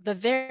 for the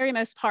very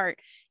most part,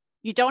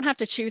 you don't have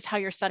to choose how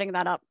you're setting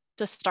that up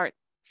to start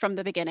from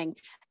the beginning.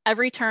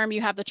 Every term,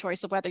 you have the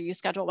choice of whether you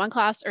schedule one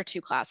class or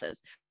 2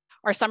 classes.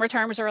 Our summer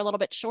terms are a little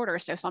bit shorter,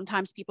 so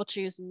sometimes people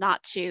choose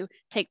not to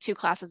take 2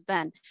 classes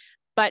then.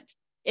 But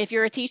if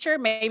you're a teacher,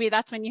 maybe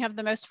that's when you have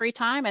the most free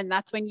time and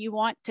that's when you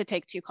want to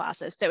take 2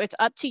 classes. So it's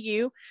up to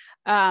you.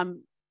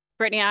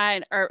 Brittany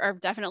and I are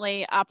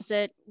definitely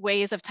opposite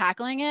ways of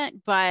tackling it,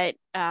 but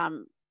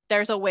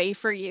there's a way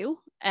for you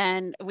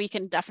and we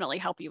can definitely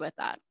help you with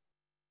that.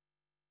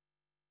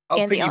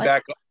 I'll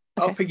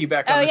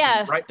piggyback on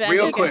this right Ben,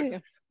 real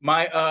quick.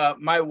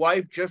 My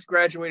wife just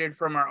graduated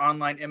from our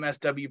online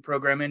MSW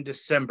program in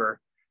December.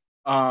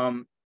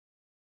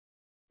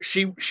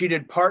 She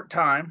did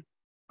part-time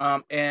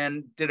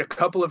and did a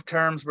couple of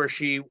terms where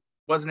she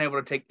wasn't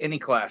able to take any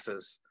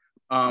classes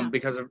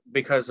because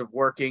of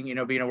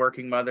working, being a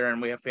working mother,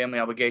 and we have family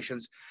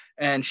obligations.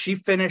 And she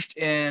finished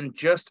in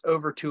just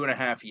over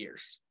 2.5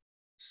 years.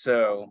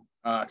 So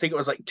I think it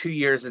was like 2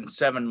 years and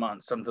 7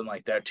 months, something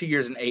like that. 2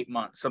 years and 8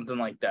 months, something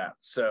like that.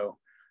 So,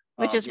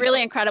 which is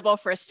really incredible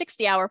for a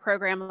 60-hour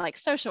program like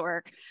social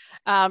work.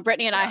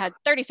 Brittany and I had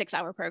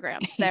 36-hour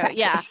programs. So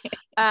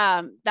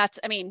that's,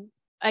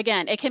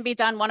 again, it can be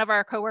done. One of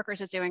our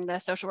coworkers is doing the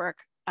social work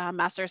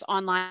master's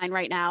online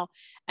right now,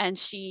 and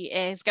she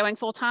is going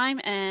full-time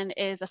and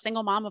is a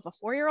single mom of a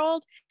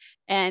 4-year-old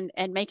and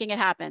making it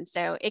happen.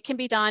 So it can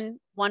be done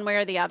one way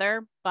or the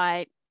other,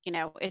 but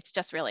it's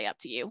just really up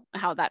to you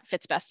how that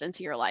fits best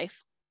into your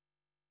life.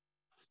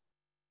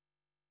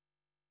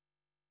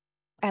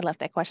 I love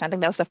that question. I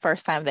think that was the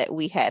first time that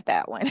we had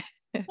that one.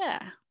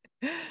 Yeah.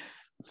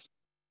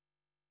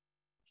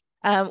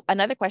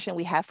 Another question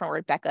we have from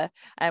Rebecca.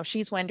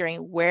 She's wondering,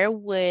 where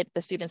would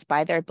the students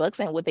buy their books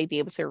and would they be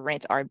able to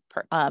rent or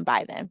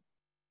buy them?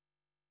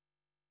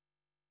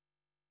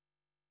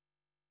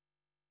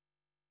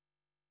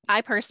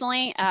 I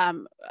personally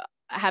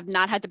have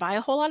not had to buy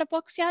a whole lot of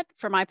books yet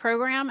for my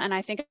program. And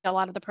I think a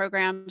lot of the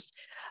programs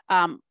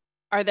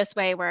are this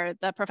way, where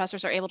the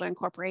professors are able to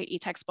incorporate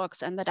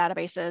e-textbooks and the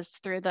databases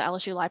through the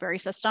LSU library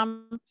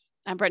system.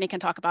 And Brittany can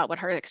talk about what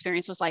her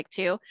experience was like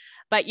too.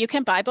 But you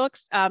can buy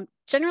books.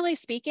 Generally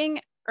speaking,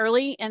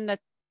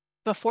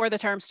 before the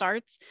term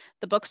starts,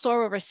 the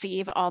bookstore will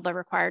receive all the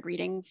required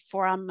reading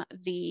from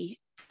the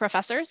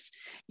professors.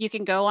 You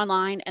can go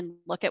online and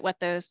look at what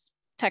those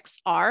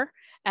texts are,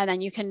 and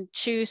then you can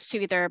choose to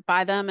either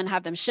buy them and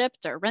have them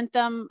shipped or rent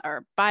them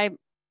or buy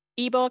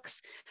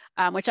ebooks,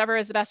 whichever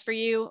is the best for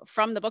you,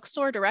 from the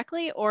bookstore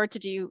directly, or to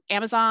do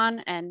Amazon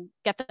and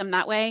get them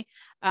that way.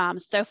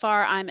 So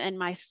far, I'm in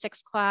my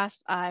 6th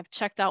class. I've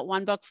checked out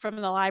 1 book from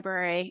the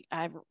library.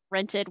 I've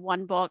rented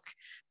 1 book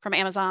from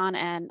Amazon,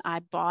 and I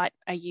bought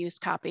a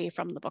used copy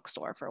from the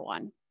bookstore for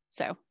 1.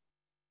 So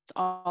it's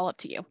all up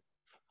to you.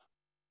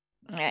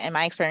 And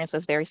my experience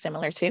was very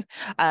similar too.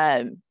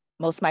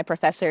 Most of my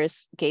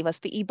professors gave us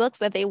the ebooks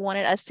that they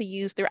wanted us to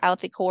use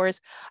throughout the course.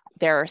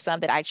 There are some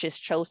that I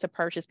just chose to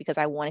purchase because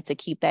I wanted to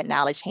keep that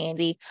knowledge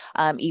handy.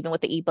 Even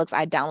with the ebooks,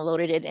 I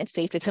downloaded it and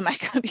saved it to my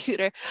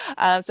computer.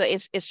 So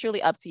it's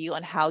truly up to you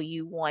on how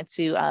you want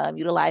to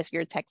utilize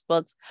your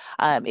textbooks.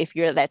 If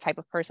you're that type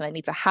of person that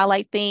needs to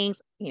highlight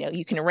things,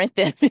 you can rent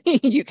them,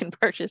 you can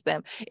purchase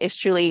them. It's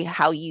truly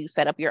how you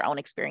set up your own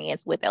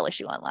experience with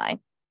LSU Online.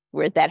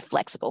 We're that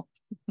flexible.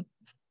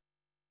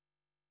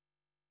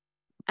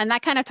 And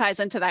that kind of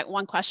ties into that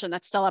one question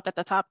that's still up at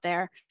the top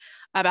there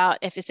about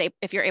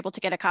if you're able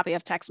to get a copy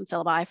of text and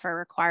syllabi for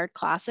required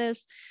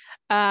classes.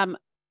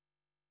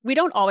 We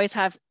don't always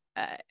have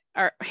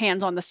our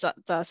hands on the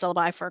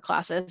syllabi for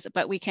classes,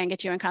 but we can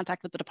get you in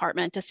contact with the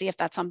department to see if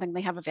that's something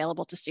they have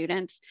available to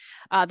students.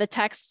 The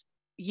text,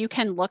 you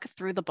can look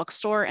through the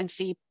bookstore and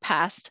see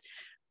past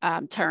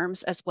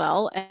terms as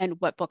well, and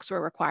what books were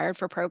required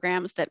for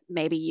programs that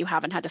maybe you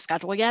haven't had to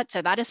schedule yet.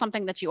 So that is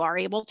something that you are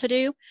able to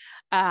do.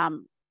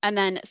 And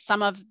then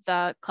some of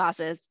the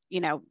classes,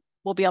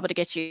 we'll be able to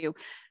get you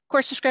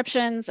course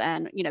descriptions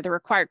and, the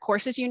required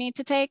courses you need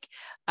to take,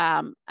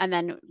 and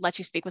then let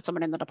you speak with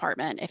someone in the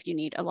department if you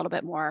need a little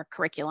bit more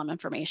curriculum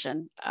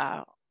information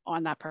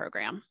on that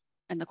program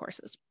and the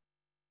courses.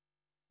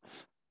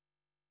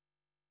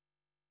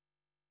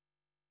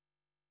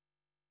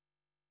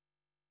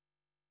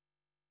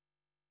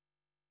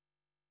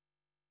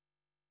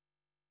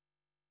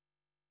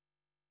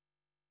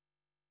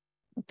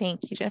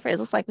 Thank you, Jennifer. It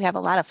looks like we have a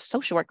lot of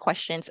social work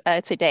questions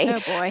today. Oh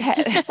boy.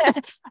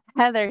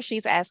 Heather,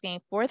 she's asking,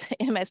 for the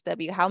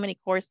MSW, how many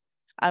course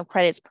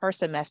credits per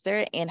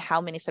semester and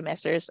how many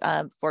semesters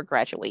for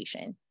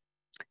graduation?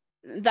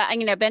 That,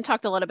 you know, Ben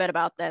talked a little bit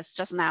about this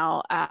just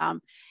now.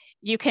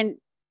 You can,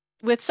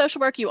 with social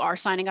work, you are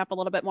signing up a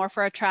little bit more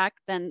for a track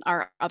than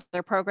our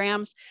other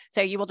programs.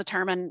 So you will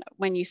determine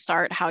when you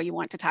start how you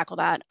want to tackle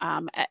that.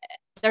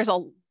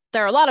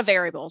 There are a lot of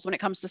variables when it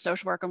comes to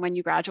social work and when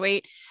you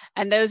graduate,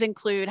 and those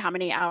include how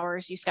many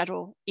hours you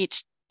schedule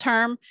each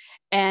term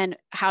and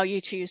how you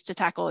choose to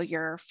tackle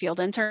your field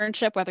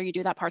internship, whether you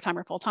do that part-time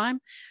or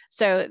full-time.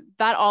 So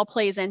that all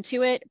plays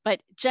into it,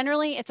 but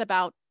generally it's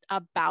about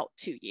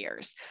 2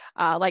 years.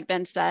 Like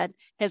Ben said,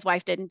 his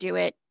wife didn't do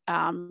it,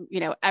 you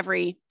know,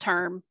 every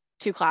term,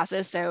 2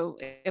 classes. So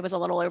it was a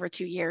little over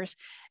 2 years.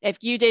 If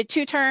you did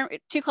 2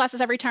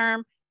 classes every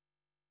term,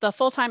 the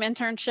full-time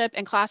internship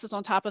and classes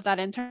on top of that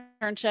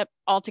internship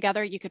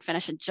altogether, you could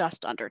finish in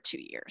just under 2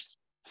 years.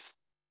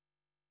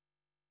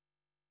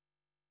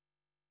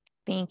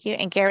 Thank you.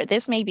 And Garrett,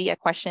 this may be a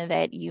question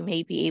that you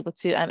may be able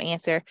to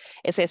answer.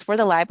 It says, for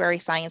the library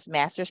science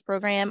master's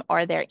program,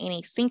 are there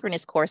any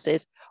synchronous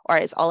courses, or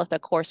is all of the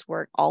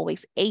coursework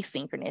always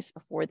asynchronous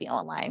for the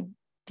online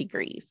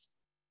degrees?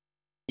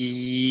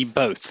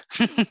 Both.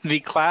 The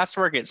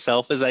classwork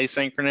itself is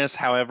asynchronous.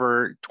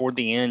 However, toward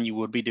the end, you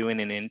would be doing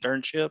an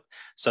internship.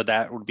 So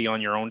that would be on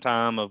your own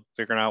time of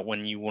figuring out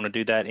when you want to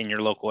do that in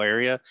your local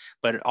area.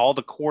 But all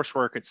the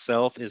coursework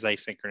itself is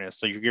asynchronous.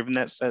 So you're given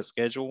that set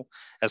schedule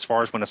as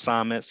far as when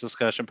assignments,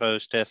 discussion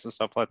posts, tests, and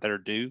stuff like that are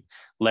due.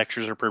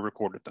 Lectures are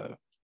pre-recorded though.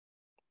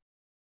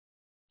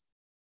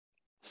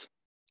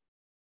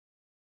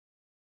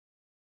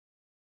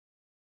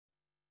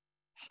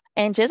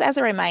 And just as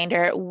a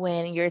reminder,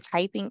 when you're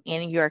typing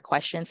in your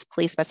questions,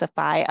 please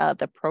specify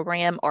the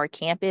program or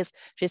campus,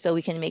 just so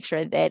we can make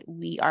sure that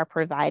we are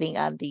providing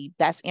the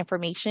best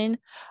information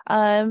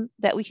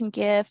that we can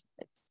give.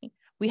 Let's see.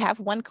 We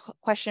have one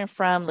question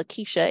from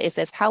Lakeisha. It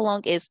says, how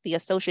long is the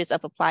Associates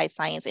of Applied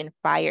Science in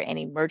Fire and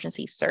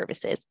Emergency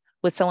Services?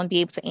 Would someone be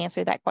able to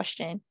answer that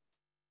question?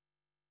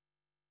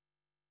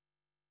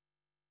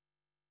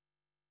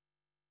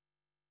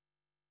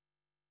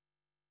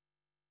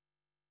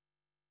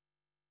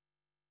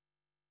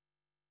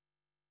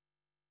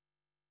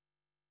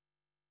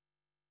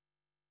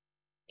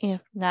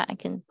 If not, I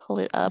can pull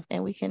it up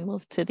and we can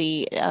move to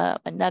the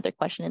another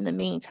question in the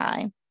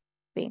meantime.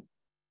 See,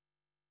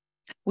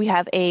 we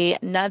have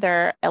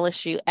another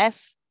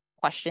LSUS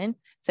question. It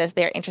says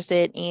they're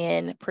interested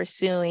in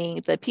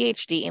pursuing the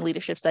PhD in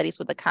leadership studies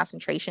with a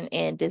concentration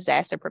in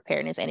disaster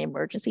preparedness and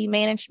emergency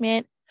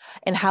management.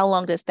 And how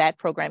long does that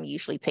program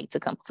usually take to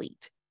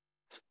complete?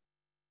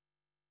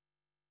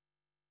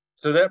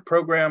 So that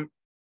program,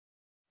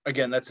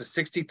 again, that's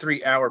a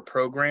 63-hour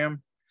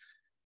program.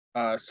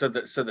 So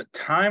the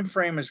time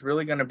frame is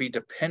really going to be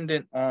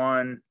dependent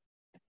on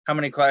how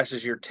many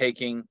classes you're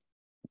taking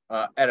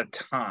at a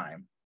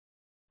time.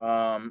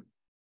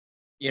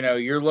 You know,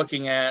 you're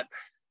looking at,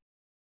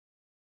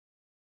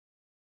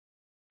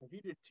 if you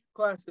did 2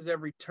 classes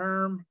every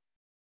term,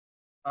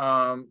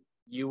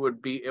 it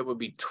would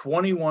be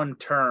 21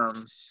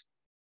 terms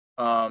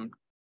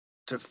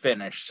to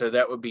finish. So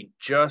that would be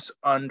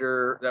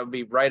that would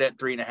be right at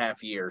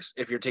 3.5 years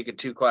if you're taking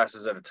 2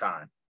 classes at a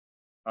time.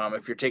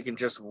 If you're taking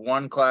just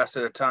 1 class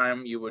at a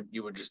time, you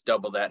would just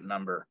double that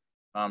number.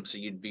 So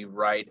you'd be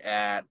right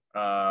at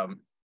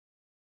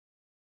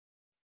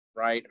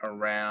right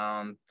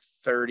around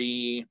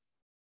 30.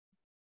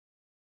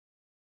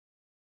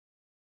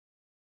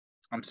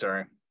 I'm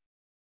sorry.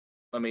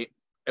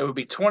 It would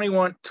be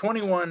 21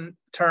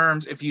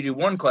 terms if you do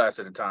 1 class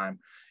at a time.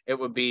 It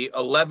would be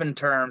 11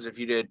 terms if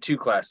you did 2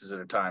 classes at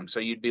a time.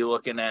 So you'd be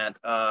looking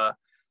at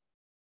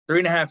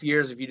 3.5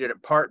 years if you did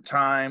it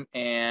part-time,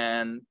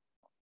 and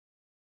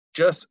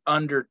just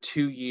under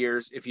 2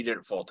 years if you did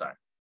it full-time.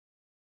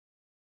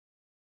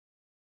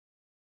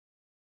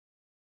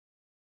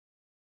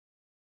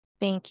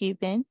 Thank you,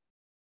 Ben.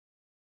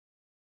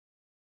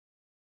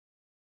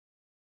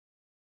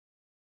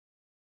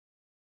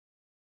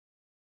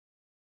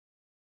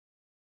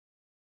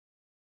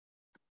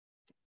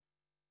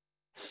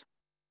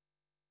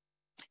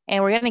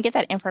 And we're going to get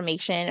that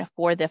information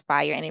for the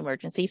fire and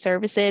emergency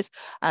services.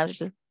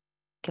 Just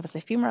give us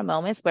a few more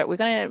moments, but we're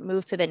going to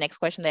move to the next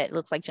question that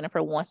looks like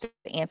Jennifer wants to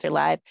answer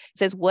live. It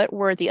says, what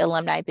were the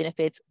alumni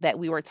benefits that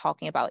we were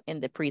talking about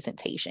in the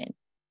presentation?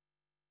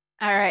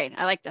 All right,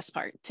 I like this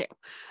part too.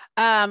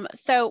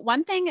 So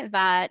one thing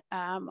that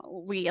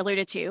we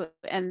alluded to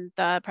in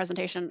the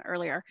presentation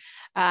earlier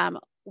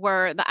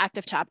were the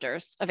active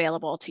chapters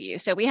available to you.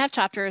 So we have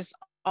chapters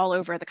all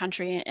over the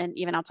country and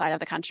even outside of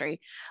the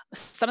country.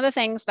 Some of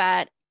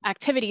the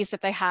activities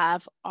that they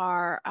have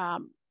are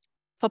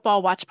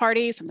football watch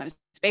parties, sometimes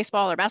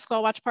baseball or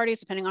basketball watch parties,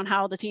 depending on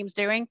how the team's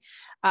doing.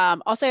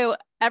 Also,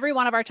 every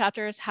one of our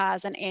chapters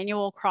has an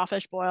annual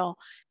crawfish boil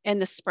in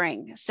the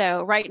spring.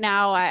 So right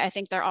now, I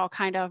think they're all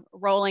kind of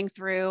rolling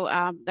through.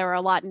 There were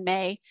a lot in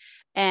May,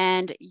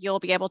 and you'll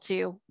be able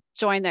to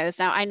join those.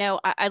 Now, I know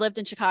I lived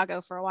in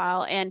Chicago for a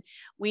while, and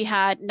we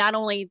had not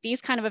only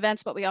these kind of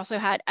events, but we also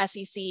had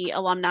SEC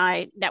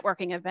alumni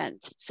networking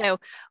events. So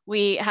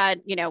we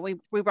had, you know,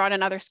 we brought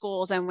in other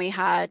schools, and we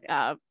had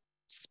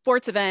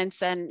sports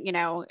events and, you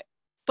know,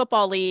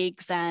 football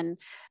leagues and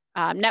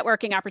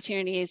networking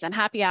opportunities and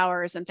happy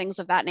hours and things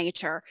of that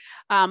nature.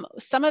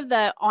 Some of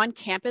the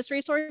on-campus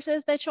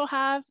resources that you'll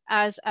have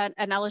as an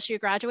LSU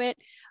graduate,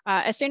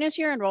 as soon as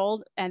you're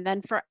enrolled and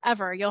then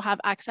forever, you'll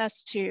have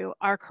access to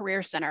our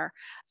Career Center.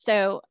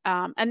 So,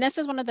 and this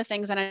is one of the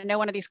things, and I know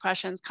one of these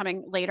questions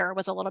coming later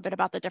was a little bit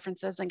about the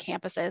differences in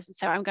campuses. And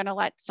so I'm going to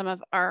let some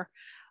of our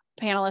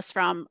panelists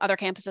from other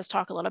campuses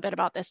talk a little bit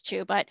about this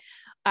too. But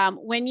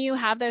when you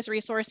have those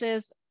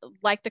resources,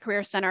 like the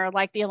Career Center,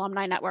 like the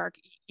Alumni Network,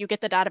 you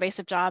get the database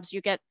of jobs,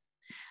 you get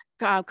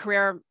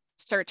career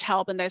search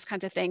help and those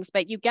kinds of things,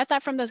 but you get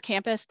that from the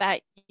campus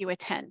that you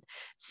attend.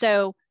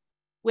 So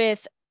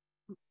with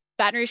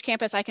Baton Rouge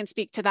campus, I can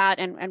speak to that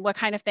and what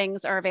kind of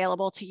things are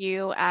available to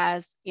you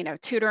as, you know,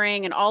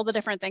 tutoring and all the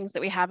different things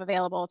that we have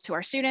available to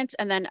our students.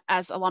 And then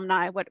as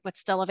alumni, what's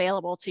still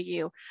available to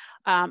you.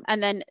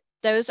 And then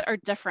those are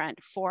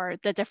different for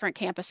the different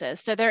campuses.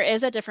 So there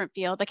is a different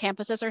feel. The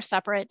campuses are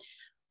separate,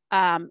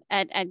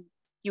 and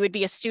you would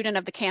be a student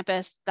of the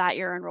campus that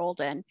you're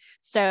enrolled in.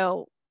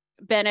 So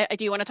Ben,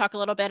 do you want to talk a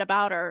little bit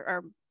about,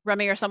 or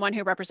Remy or someone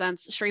who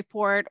represents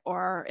Shreveport,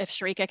 or if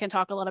Sharika can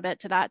talk a little bit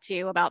to that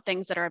too, about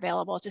things that are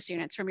available to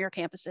students from your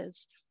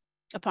campuses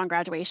upon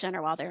graduation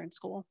or while they're in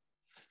school?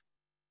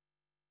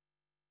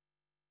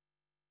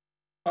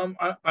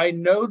 I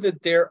know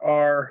that there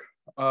are,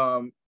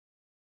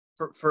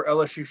 for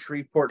LSU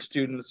Shreveport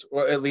students,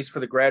 or at least for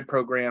the grad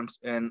programs,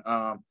 and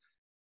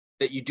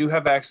that you do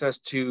have access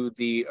to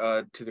the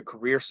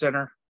Career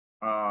Center.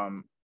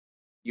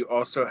 You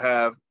also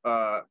have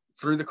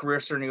through the Career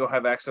Center, you'll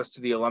have access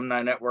to the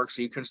Alumni Network,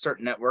 so you can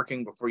start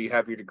networking before you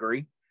have your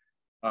degree.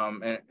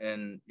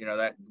 And you know,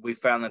 that we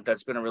found that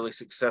that's been a really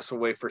successful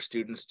way for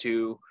students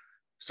to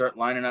start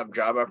lining up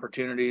job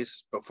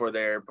opportunities before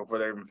they're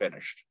even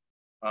finished.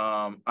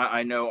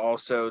 I know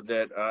also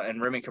that,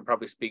 and Remy can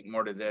probably speak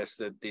more to this,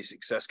 that the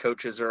success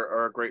coaches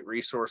are a great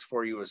resource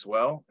for you as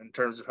well in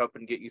terms of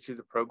helping get you through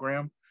the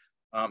program.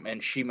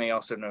 And she may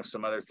also know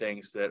some other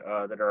things that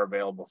that are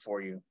available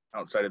for you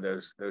outside of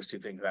those two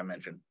things I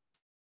mentioned.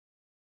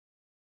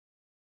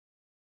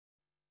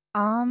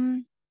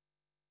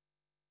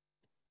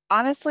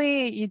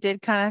 Honestly, you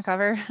did kind of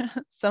cover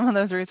some of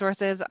those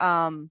resources.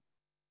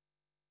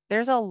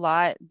 There's a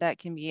lot that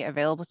can be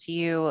available to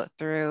you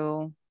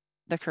through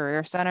the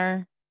Career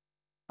Center.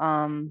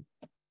 I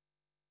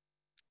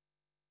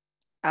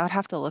would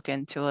have to look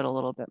into it a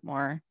little bit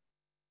more.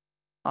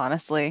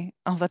 Honestly,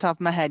 off the top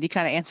of my head, you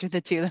kind of answered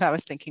the two that I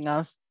was thinking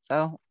of.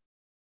 So.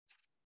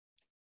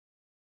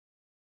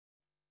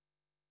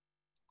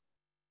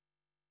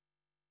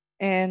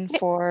 And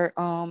for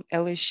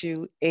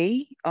LSU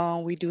A,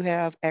 we do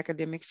have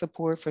academic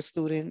support for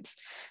students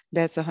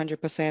that's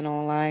 100%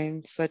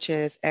 online, such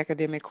as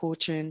academic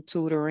coaching,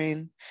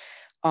 tutoring,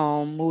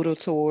 Moodle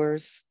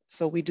tours.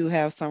 So we do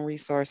have some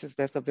resources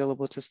that's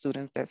available to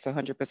students that's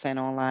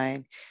 100%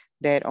 online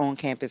that on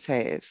campus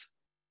has.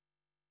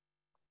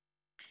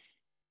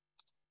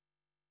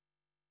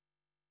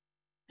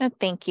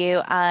 Thank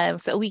you.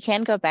 So we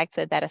can go back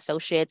to that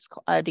associate's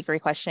degree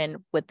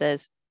question with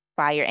the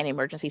fire and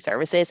emergency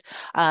services.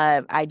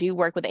 I do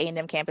work with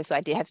A&M campus, so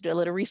I did have to do a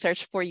little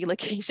research for you,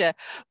 Lakeisha,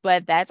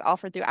 but that's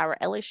offered through our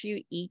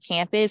LSU E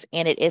campus,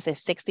 and it is a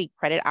 60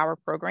 credit hour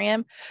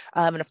program.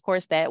 And of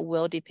course, that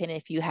will depend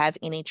if you have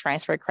any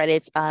transfer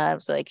credits,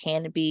 so it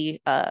can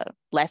be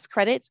less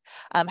credits.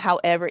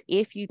 However,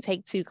 if you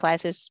take 2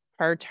 classes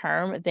per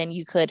term, then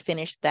you could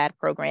finish that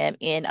program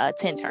in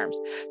 10 terms.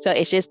 So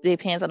it just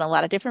depends on a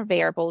lot of different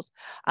variables.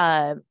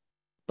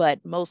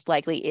 But most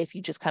likely, if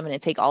you just come in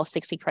and take all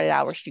 60 credit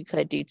hours, you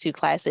could do 2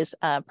 classes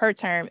per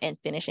term and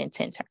finish in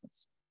 10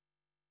 terms.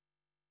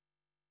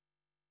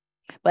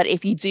 But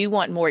if you do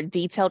want more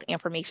detailed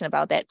information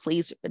about that,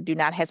 please do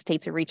not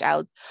hesitate to reach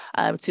out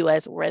to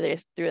us, whether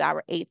it's through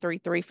our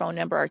 833 phone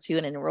number or to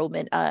an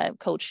enrollment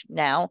coach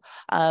now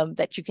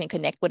that you can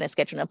connect with and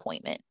schedule an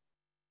appointment.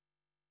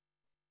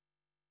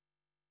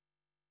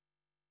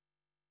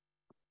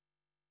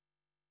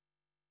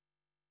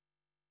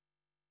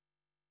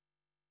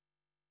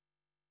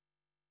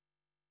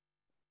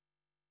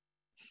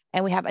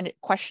 And we have a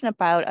question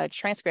about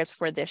transcripts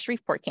for the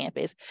Shreveport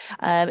campus.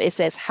 It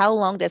says, how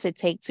long does it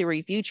take to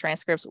review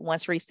transcripts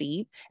once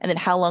received? And then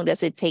how long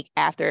does it take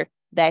after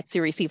that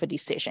to receive a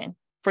decision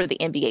for the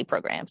MBA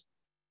programs?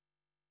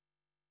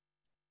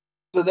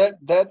 So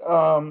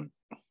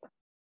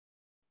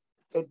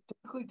it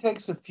typically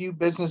takes a few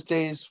business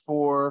days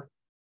so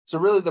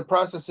really the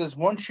process is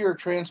once your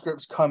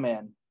transcripts come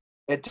in,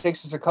 it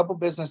takes us a couple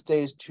business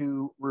days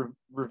to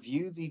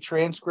review the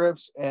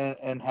transcripts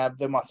and have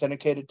them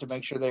authenticated to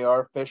make sure they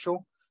are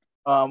official.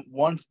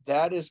 Once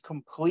that is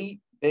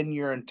complete, then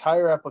your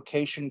entire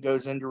application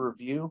goes into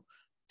review.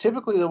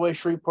 Typically, the way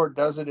Shreveport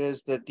does it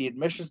is that the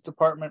admissions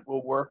department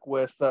will work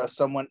with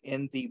someone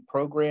in the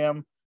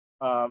program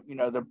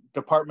the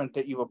department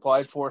that you've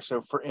applied for.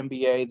 So for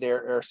MBA,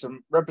 there are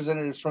some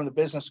representatives from the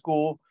business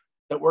school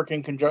that work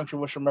in conjunction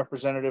with some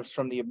representatives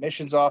from the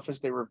admissions office.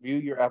 They review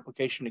your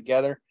application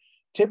together.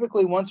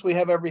 Typically, once we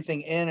have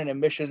everything in and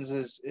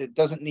admissions it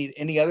doesn't need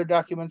any other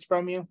documents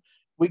from you,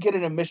 we get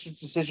an admissions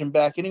decision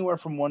back anywhere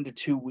from 1 to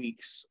 2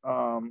 weeks.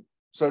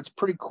 So it's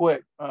pretty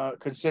quick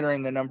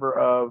considering the number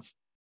of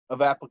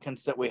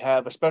applicants that we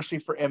have, especially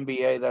for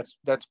MBA.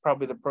 That's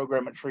probably the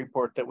program at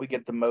Shreveport that we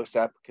get the most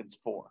applicants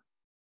for.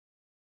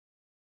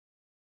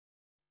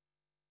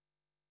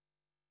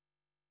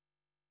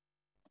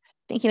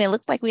 Thinking, it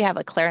looks like we have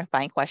a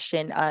clarifying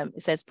question.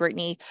 It says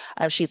Brittany,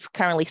 she's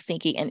currently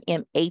seeking an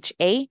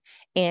MHA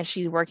and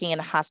she's working in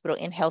a hospital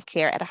in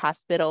healthcare at a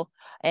hospital,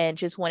 and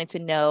just wanted to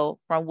know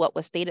from what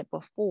was stated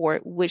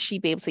before, would she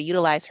be able to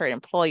utilize her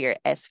employer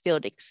as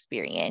field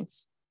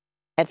experience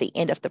at the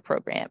end of the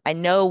program? I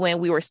know when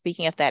we were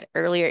speaking of that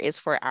earlier is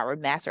for our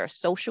Master of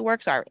Social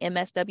Works, our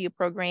MSW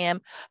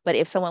program, but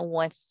if someone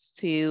wants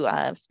to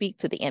speak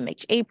to the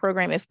MHA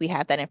program, if we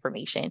have that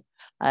information.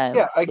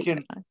 Yeah,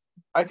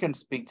 I can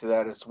speak to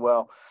that as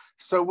well.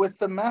 So with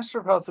the Master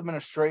of Health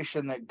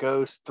Administration that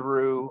goes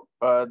through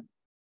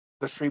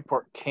the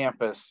Shreveport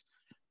campus,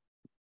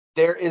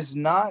 there is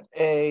not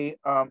a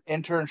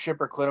internship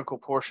or clinical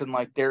portion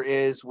like there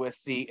is with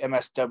the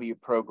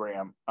MSW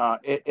program.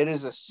 It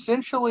is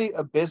essentially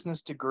a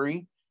business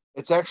degree.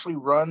 It's actually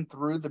run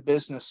through the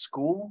business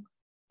school.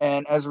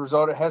 And as a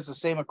result, it has the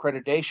same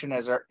accreditation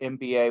as our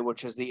MBA,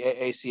 which is the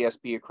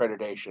AACSB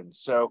accreditation.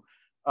 So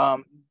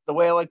the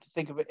way I like to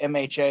think of it,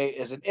 MHA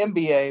is an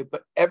MBA,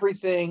 but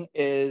everything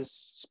is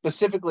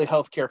specifically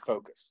healthcare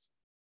focused.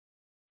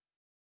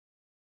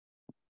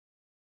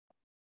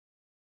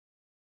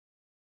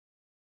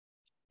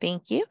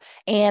 Thank you.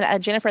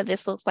 And Jennifer,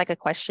 this looks like a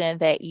question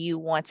that you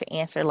want to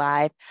answer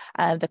live.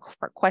 The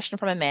question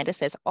from Amanda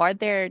says, are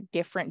there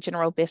different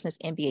general business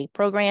MBA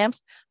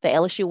programs? The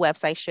LSU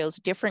website shows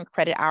different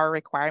credit hour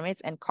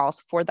requirements and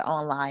costs for the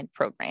online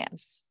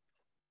programs.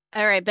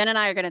 All right, Ben and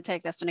I are going to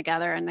take this one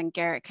together, and then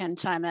Garrett can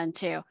chime in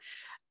too.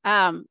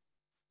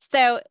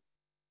 So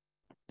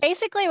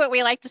basically what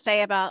we like to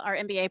say about our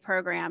MBA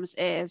programs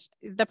is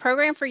the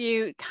program for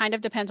you kind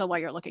of depends on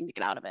what you're looking to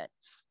get out of it.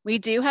 We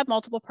do have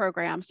multiple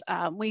programs.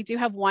 We do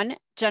have one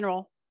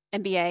general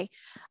MBA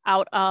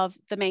out of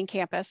the main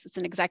campus. It's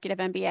an executive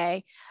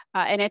MBA,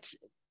 and it's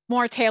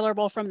more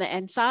tailorable from the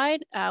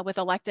inside with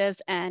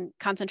electives and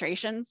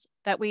concentrations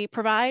that we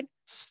provide,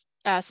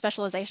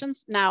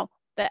 specializations. Now,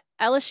 the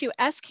LSU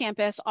S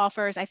campus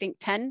offers, I think,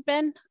 10,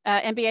 Ben,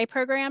 MBA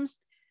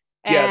programs.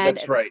 Yeah,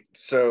 that's right.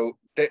 So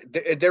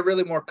they're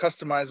really more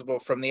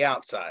customizable from the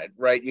outside,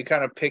 right? You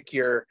kind of pick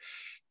your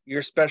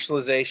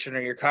specialization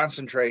or your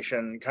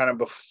concentration kind of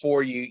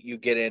before you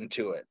get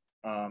into it.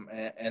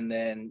 And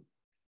then,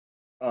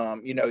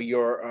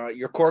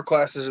 your core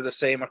classes are the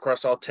same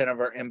across all 10 of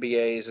our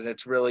MBAs, and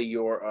it's really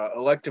your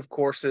elective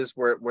courses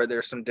where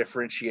there's some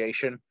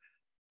differentiation.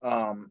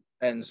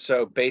 And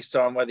so based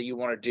on whether you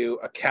want to do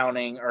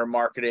accounting or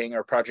marketing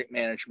or project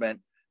management,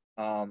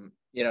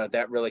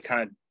 that really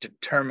kind of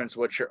determines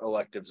what your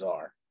electives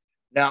are.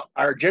 Now,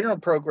 our general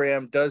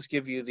program does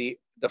give you the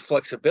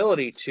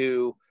flexibility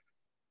to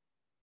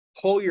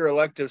pull your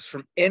electives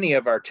from any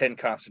of our 10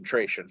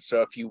 concentrations.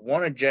 So if you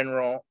want a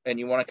general and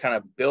you want to kind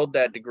of build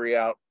that degree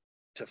out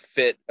to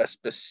fit a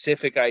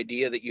specific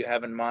idea that you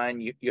have in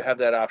mind, you have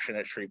that option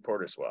at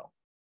Shreveport as well.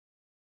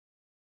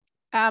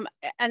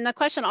 And the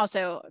question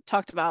also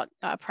talked about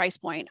price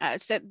point.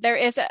 So there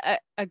is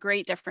a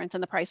great difference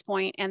in the price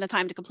point and the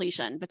time to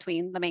completion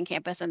between the main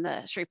campus and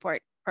the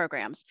Shreveport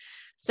programs.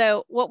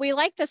 So what we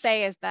like to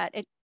say is that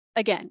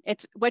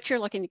it's what you're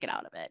looking to get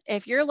out of it.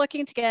 If you're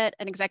looking to get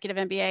an executive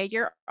MBA,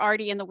 you're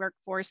already in the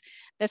workforce.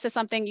 This is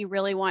something you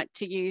really want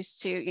to use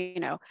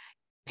to,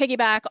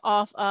 piggyback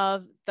off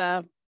of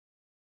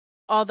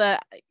all the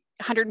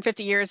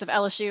 150 years of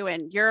LSU,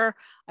 and you're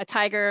a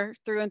Tiger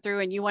through and through,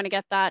 and you want to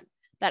get that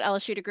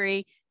LSU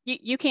degree.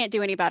 You can't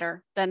do any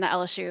better than the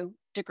LSU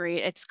degree.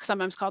 It's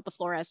sometimes called the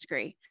Flores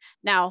degree.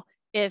 Now,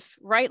 if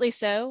rightly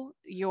so,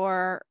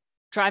 your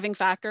driving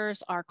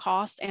factors are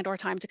cost and or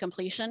time to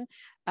completion,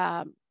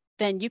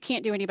 then you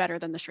can't do any better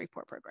than the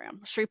Shreveport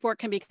program. Shreveport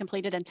can be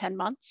completed in 10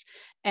 months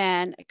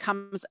and it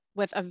comes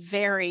with a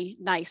very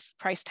nice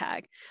price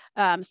tag.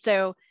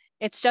 So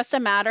it's just a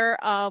matter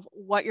of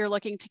what you're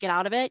looking to get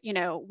out of it.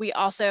 We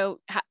also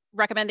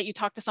recommend that you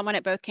talk to someone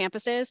at both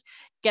campuses,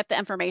 get the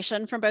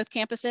information from both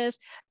campuses,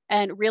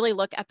 and really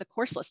look at the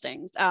course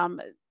listings.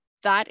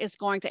 That is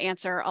going to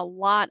answer a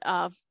lot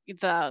of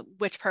the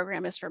which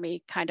program is for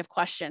me kind of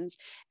questions,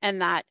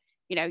 and that,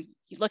 you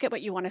look at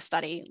what you want to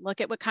study,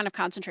 look at what kind of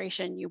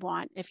concentration you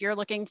want. If you're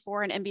looking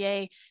for an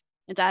MBA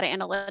in data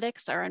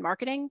analytics or in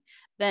marketing,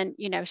 then,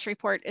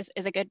 Shreveport is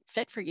a good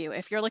fit for you.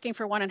 If you're looking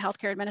for one in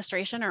healthcare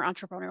administration or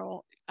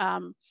entrepreneurial,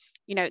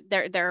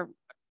 there are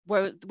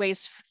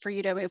ways for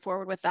you to move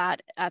forward with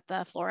that at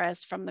the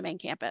Flores from the main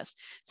campus.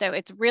 So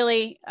it's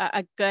really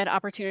a good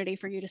opportunity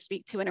for you to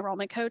speak to an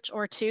enrollment coach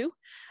or two,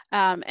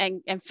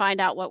 and find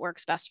out what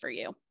works best for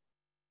you.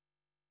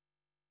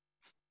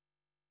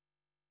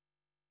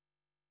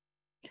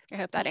 I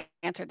hope that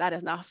answered that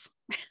enough.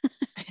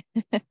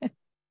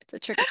 It's a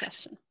tricky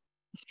question.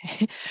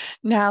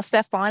 Now,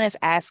 Stefan is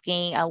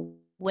asking,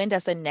 when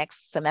does the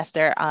next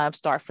semester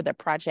start for the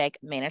project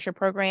manager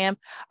program?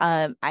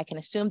 I can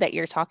assume that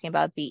you're talking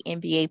about the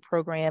MBA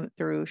program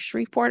through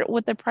Shreveport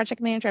with the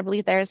project manager. I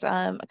believe there's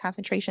a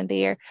concentration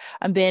there.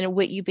 Ben,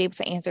 would you be able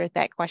to answer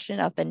that question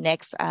of the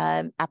next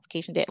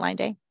application deadline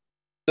day?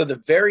 So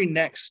the very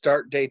next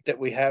start date that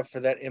we have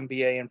for that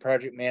MBA in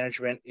project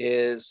management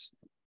is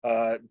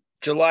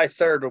July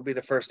 3rd will be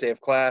the first day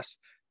of class.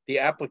 The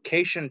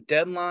application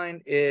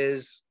deadline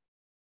is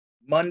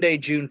Monday,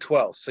 June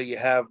 12th. So you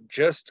have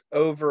just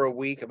over a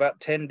week, about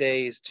 10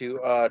 days to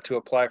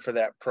apply for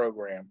that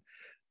program.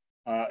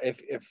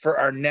 If for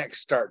our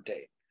next start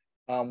date.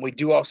 We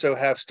do also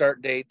have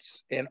start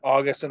dates in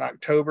August and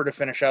October to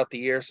finish out the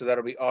year. So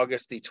that'll be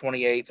August the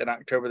 28th and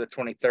October the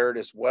 23rd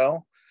as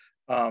well.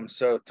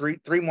 So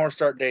three more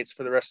start dates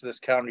for the rest of this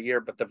calendar year,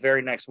 but the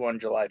very next one,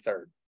 July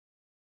 3rd.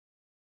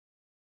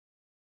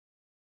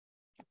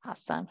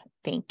 Awesome.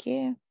 Thank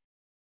you.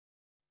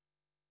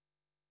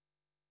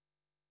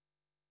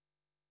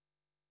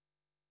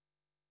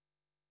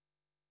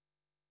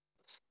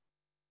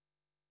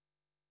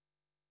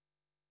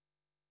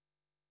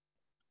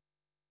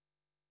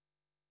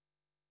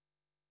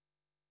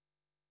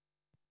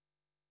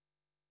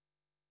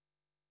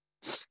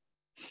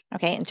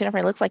 Okay, and Jennifer,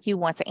 it looks like you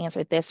want to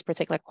answer this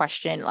particular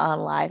question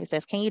live. It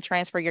says, can you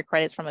transfer your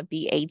credits from a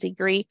BA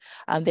degree?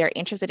 They're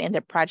interested in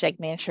the project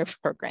manager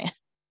program.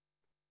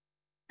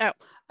 Oh,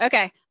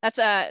 okay.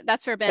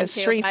 That's for Ben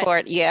too.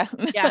 Shreveport, yeah.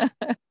 Yeah.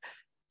 Go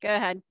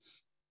ahead.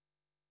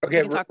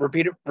 Okay,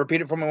 repeat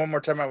it for me one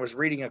more time. I was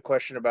reading a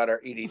question about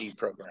our EDD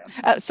program.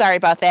 Oh, sorry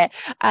about that.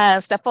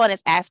 Stefan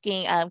is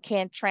asking,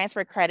 can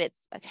transfer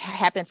credits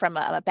happen from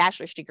a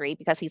bachelor's degree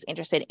because he's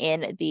interested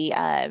in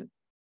the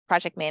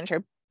project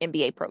manager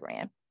MBA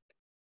program?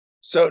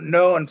 So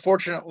no,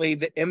 unfortunately,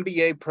 the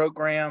MBA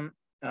program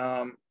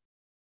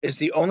is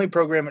the only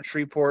program at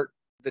Shreveport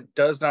that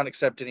does not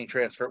accept any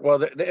transfer. Well,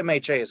 the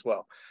MHA as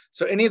well.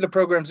 So any of the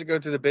programs that go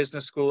through the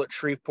business school at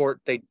Shreveport,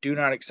 they do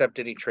not accept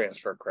any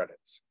transfer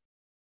credits.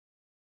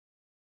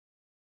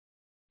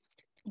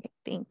 Okay,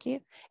 thank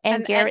you.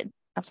 And Garrett,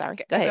 I'm sorry,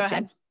 go ahead,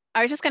 Jen.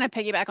 I was just going to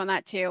piggyback on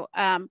that too.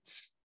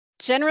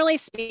 Generally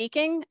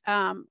speaking,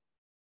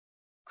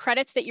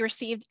 credits that you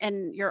received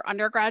in your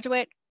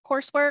undergraduate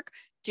coursework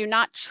do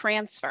not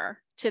transfer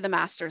to the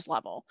master's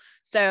level.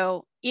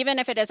 So even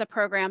if it is a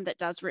program that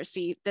does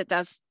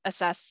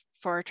assess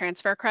for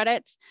transfer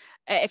credits,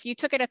 if you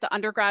took it at the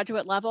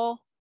undergraduate level,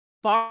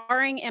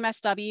 barring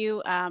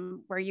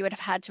MSW, where you would have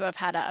had to have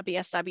had a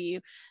BSW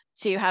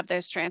to have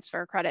those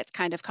transfer credits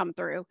kind of come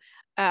through,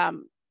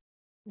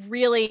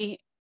 really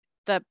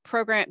the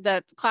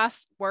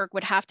class work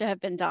would have to have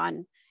been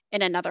done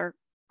in another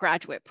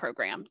graduate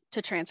program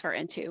to transfer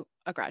into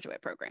a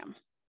graduate program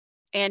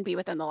and be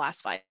within the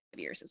last 5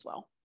 years as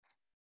well.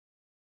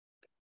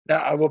 Now,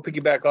 I will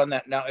piggyback on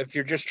that. Now, if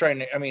you're just trying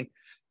to, I mean,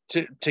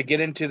 to get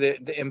into the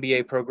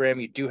MBA program,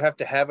 you do have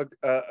to have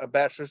a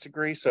bachelor's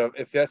degree. So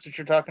if that's what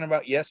you're talking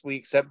about, yes, we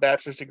accept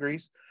bachelor's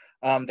degrees.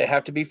 They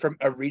have to be from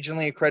a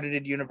regionally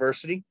accredited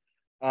university.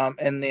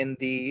 And then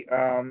the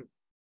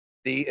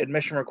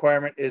admission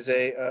requirement is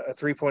a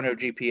 3.0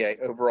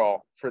 GPA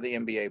overall for the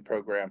MBA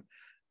program.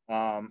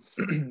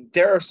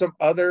 There are some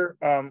other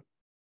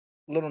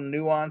little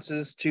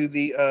nuances to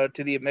the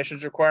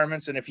admissions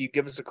requirements, and if you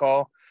give us a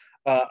call,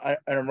 an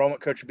enrollment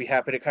coach would be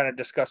happy to kind of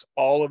discuss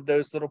all of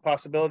those little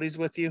possibilities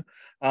with you.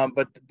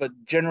 But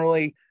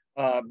generally,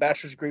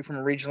 bachelor's degree from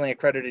a regionally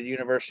accredited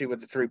university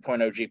with a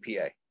 3.0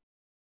 GPA.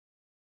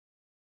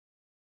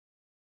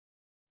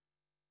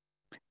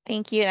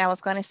 Thank you. And I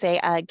was going to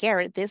say,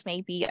 Garrett, this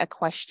may be a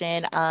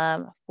question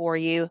for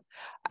you.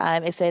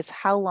 It says,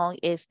 how long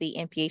is the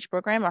MPH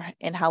program,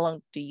 and how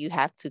long do you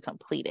have to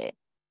complete it?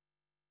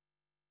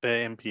 The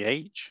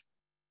MPH?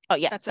 Oh,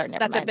 yeah. That's sorry, a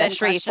never mind. Ben That's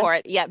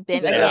Shreveport. Yeah,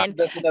 Ben Yeah, again.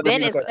 that's another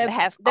Ben good is question.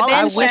 have The all Ben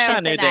our I wish I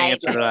questions knew the tonight.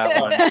 answer to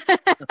that one.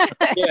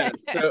 Yeah,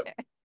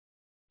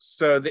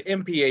 so the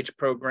MPH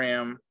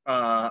program,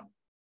 I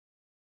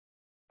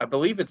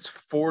believe it's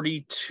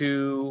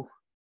 42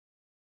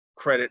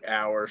 credit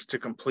hours to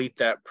complete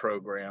that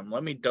program.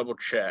 Let me double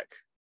check.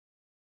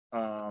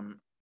 I'm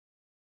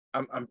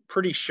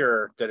pretty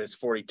sure that it's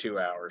 42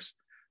 hours,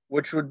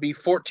 which would be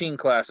 14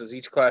 classes.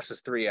 Each class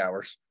is 3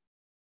 hours.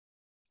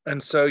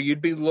 And so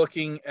you'd be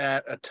looking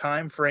at a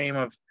time frame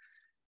of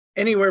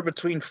anywhere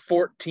between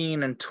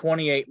 14 and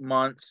 28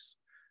 months,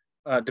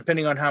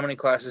 depending on how many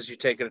classes you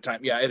take at a time.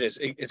 Yeah, it is.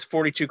 It's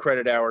 42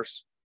 credit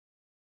hours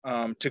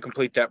to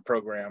complete that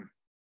program.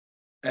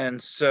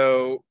 And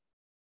so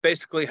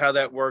basically how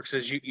that works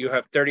is you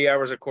have 30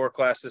 hours of core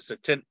classes, so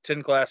 10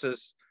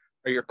 classes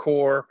are your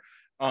core.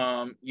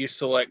 You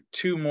select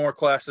 2 more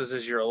classes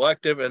as your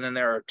elective, and then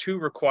there are 2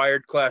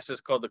 required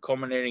classes called the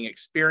culminating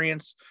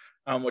experience,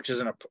 which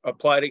is an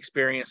applied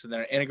experience, and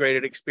then an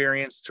integrated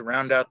experience to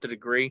round out the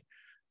degree.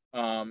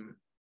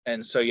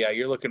 And so, yeah,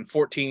 you're looking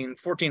 14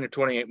 to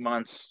 28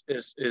 months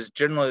is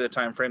generally the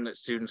time frame that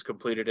students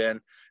complete it in.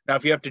 Now,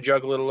 if you have to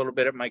juggle it a little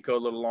bit, it might go a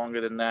little longer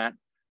than that.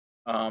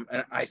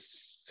 And I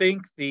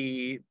think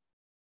the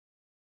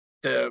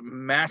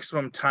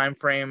maximum time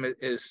frame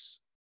is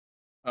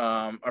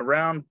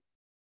around,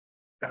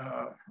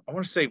 I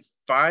want to say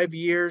 5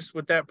 years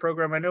with that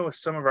program. I know with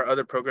some of our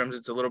other programs,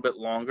 it's a little bit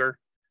longer,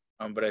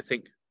 but I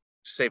think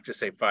it's safe to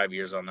say 5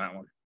 years on that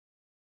one.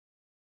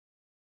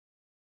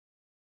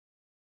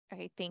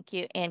 Okay, thank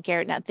you. And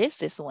Garrett, now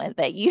this is one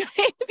that you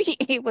may be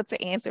able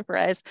to answer for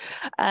us.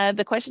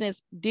 The question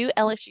is, do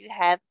LSU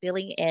have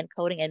billing and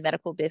coding and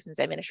medical business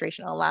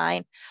administration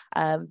online?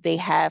 They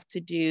have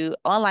to do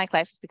online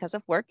classes because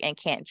of work and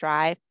can't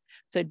drive.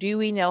 So do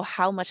we know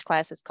how much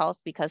classes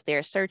cost because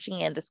they're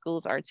searching and the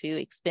schools are too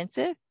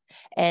expensive?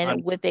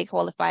 And would they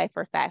qualify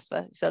for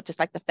FAFSA? So just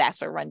like the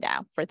FAFSA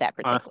rundown for that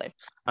particular.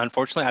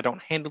 Unfortunately, I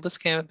don't handle this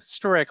campus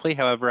directly.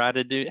 However, I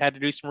had to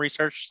do some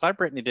research, like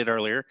Brittany did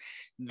earlier.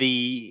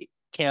 The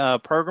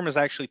program is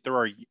actually through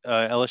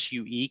our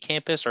LSU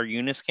campus, our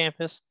Eunice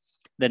campus.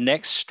 The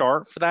next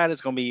start for that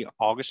is going to be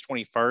August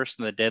 21st,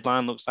 and the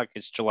deadline looks like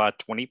it's July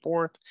 24th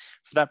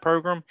for that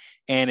program.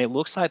 And it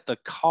looks like the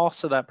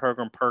cost of that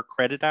program per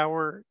credit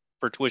hour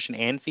for tuition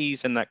and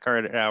fees and that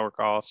credit hour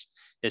cost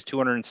is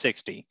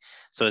 $260.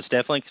 So it's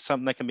definitely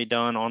something that can be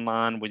done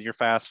online with your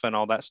FAFSA and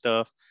all that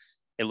stuff,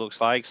 it looks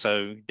like.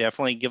 So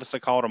definitely give us a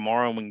call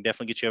tomorrow and we can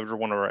definitely get you over to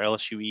one of our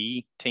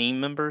LSU team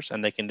members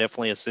and they can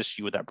definitely assist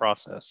you with that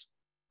process.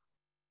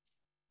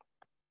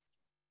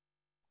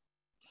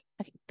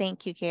 Okay,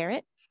 thank you,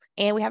 Garrett.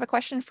 And we have a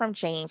question from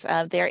James.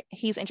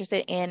 He's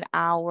interested in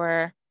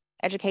our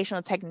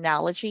educational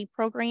technology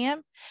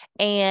program.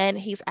 And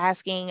he's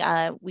asking,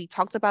 we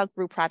talked about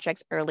group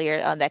projects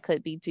earlier that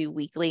could be due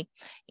weekly.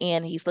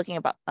 And he's asking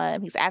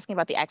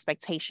about the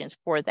expectations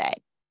for that.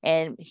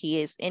 And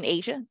he is in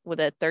Asia with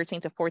a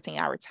 13 to 14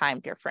 hour time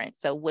difference.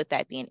 So would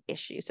that be an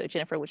issue? So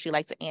Jennifer, would you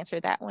like to answer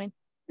that one?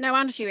 No,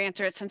 why don't you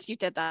answer it since you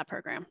did that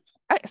program?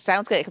 All right,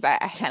 sounds good, because I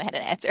kind of had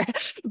an answer.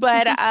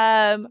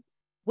 But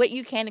what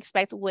you can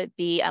expect with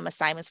the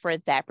assignments for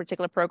that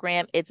particular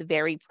program, it's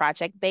very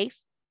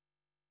project-based.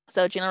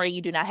 So generally,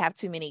 you do not have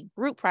too many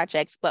group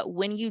projects, but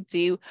when you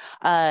do,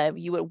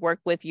 you would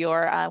work with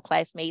your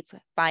classmates,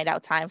 find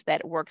out times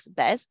that works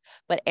best,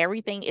 but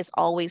everything is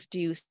always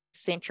due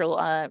central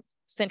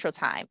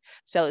time.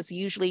 So it's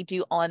usually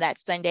due on that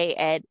Sunday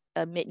at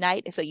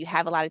midnight. So you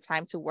have a lot of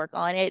time to work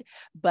on it,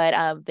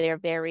 but they're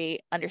very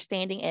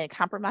understanding and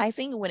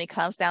compromising when it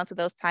comes down to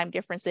those time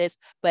differences.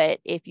 But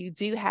if you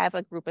do have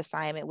a group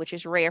assignment, which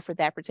is rare for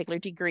that particular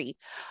degree,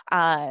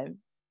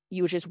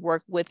 you would just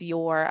work with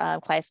your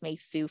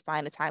classmates to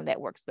find a time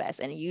that works best.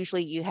 And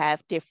usually you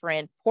have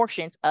different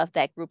portions of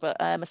that group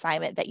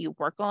assignment that you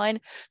work on.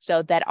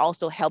 So that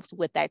also helps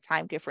with that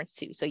time difference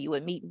too. So you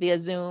would meet via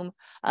Zoom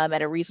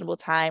at a reasonable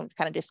time to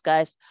kind of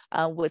discuss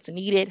what's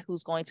needed,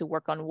 who's going to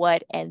work on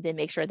what, and then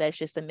make sure that it's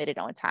just submitted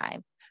on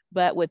time.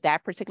 But with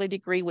that particular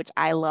degree, which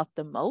I love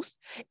the most,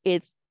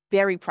 it's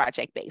very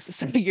project-based.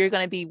 So you're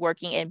going to be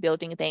working and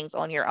building things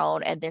on your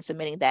own and then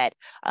submitting that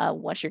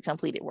once you're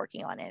completed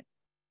working on it.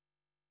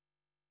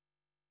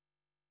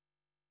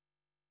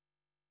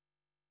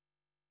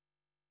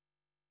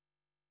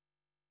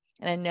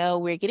 And I know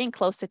we're getting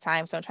close to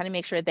time, so I'm trying to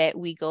make sure that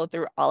we go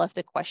through all of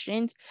the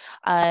questions.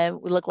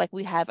 We look like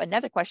we have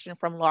another question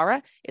from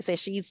Laura. It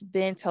says she's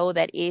been told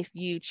that if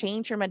you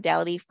change your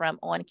modality from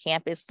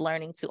on-campus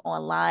learning to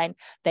online,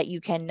 that you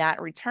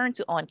cannot return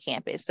to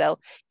on-campus. So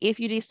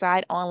if you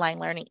decide online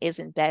learning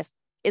isn't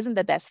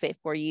the best fit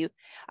for you,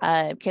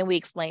 can we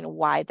explain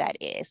why that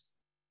is?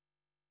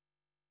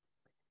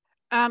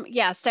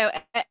 Yeah, so,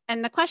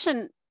 and the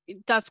question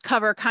does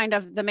cover kind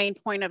of the main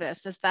point of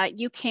this, is that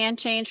you can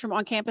change from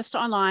on campus to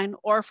online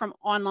or from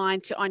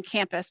online to on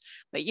campus,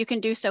 but you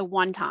can do so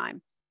one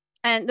time.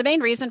 And the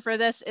main reason for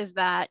this is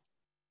that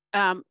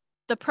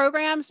the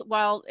programs,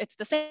 while it's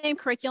the same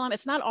curriculum,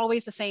 it's not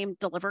always the same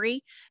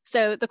delivery.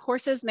 So the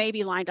courses may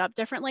be lined up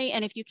differently.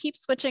 And if you keep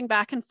switching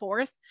back and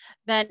forth,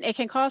 then it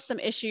can cause some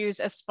issues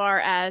as far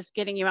as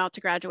getting you out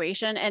to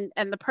graduation. And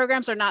the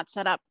programs are not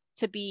set up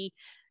to be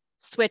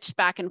switch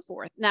back and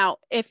forth. Now,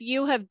 if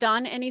you have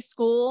done any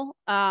school,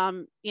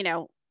 on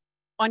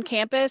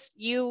campus,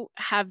 you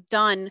have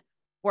done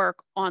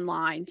work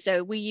online.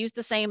 So we use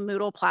the same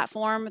Moodle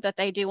platform that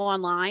they do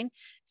online.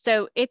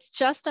 So it's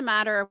just a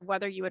matter of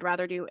whether you would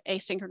rather do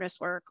asynchronous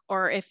work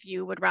or if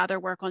you would rather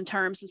work on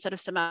terms instead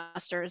of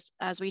semesters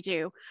as we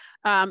do.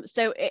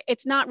 So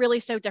it's not really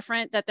so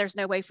different that there's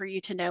no way for you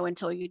to know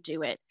until you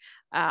do it.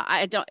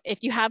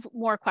 If you have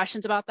more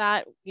questions about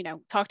that,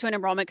 talk to an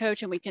enrollment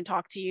coach and we can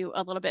talk to you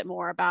a little bit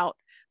more about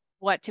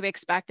what to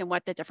expect and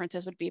what the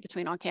differences would be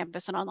between on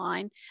campus and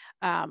online.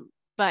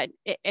 But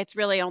it's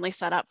really only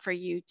set up for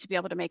you to be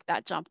able to make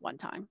that jump one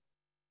time.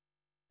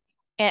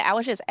 And I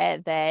would just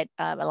add that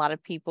a lot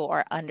of people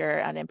are under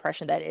an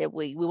impression that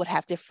we would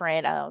have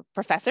different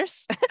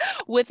professors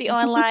with the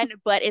online,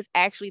 but it's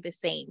actually the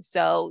same.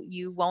 So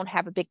you won't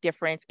have a big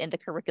difference in the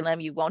curriculum.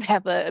 You won't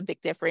have a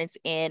big difference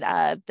in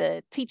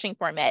the teaching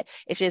format.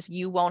 It's just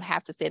you won't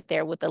have to sit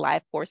there with the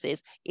live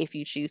courses if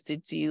you choose to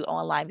do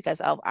online because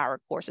of our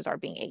courses are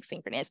being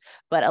asynchronous.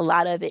 But a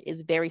lot of it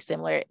is very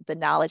similar. The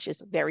knowledge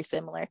is very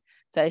similar.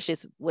 So it's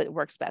just what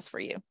works best for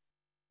you.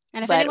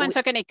 And if anyone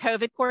took any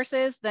COVID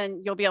courses,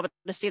 then you'll be able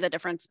to see the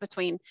difference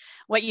between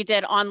what you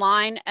did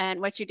online and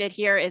what you did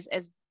here is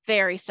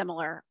very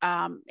similar.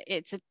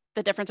 It's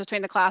the difference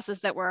between the classes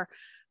that were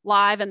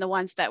live and the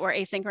ones that were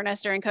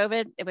asynchronous during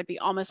COVID. It would be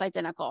almost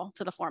identical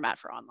to the format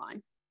for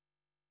online.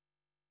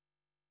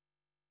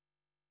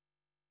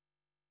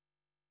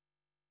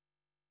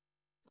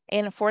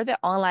 And for the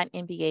online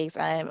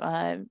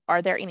MBAs,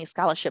 are there any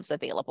scholarships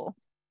available?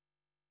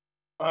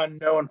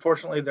 No,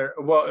 unfortunately,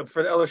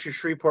 for the LSU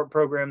Shreveport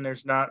program,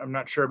 there's not. I'm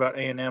not sure about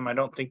A&M. I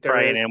don't think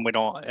there is. And we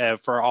don't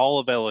for all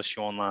of LSU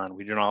Online.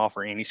 We do not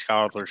offer any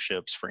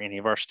scholarships for any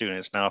of our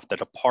students. Now, if the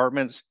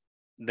departments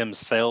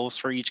themselves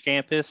for each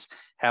campus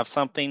have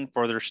something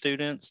for their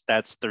students,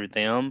 that's through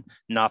them,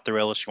 not through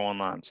LSU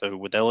Online. So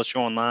with LSU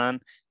Online,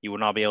 you will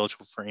not be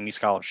eligible for any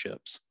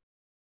scholarships.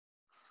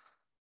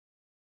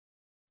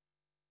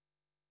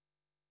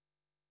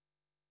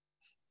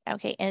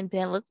 Okay, and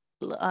then look.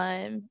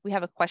 We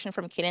have a question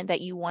from Kenan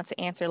that you want to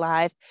answer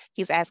live.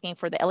 He's asking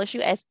for the LSU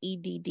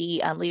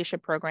SEDD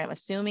leadership program,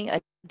 assuming a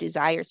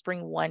desired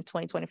spring 1,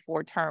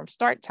 2024 term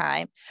start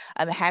time,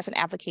 has an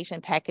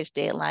application package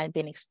deadline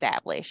been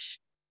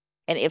established?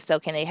 And if so,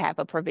 can they have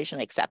a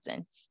provisional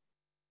acceptance?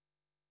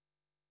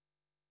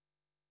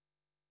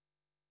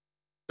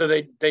 So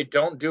they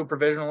don't do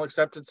provisional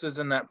acceptances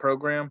in that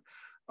program.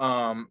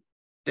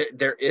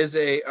 There is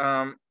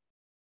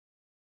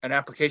an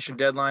application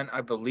deadline.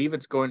 I believe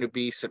it's going to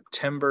be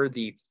September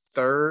the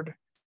 3rd,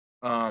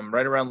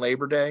 right around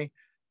Labor Day.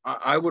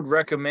 I would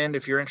recommend,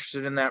 if you're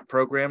interested in that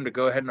program, to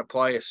go ahead and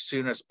apply as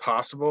soon as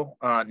possible.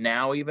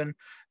 Now, even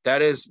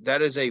that is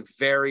a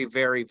very,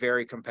 very,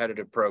 very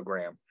competitive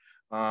program.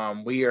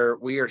 We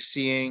are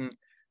seeing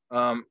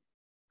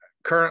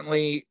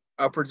currently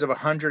upwards of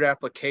 100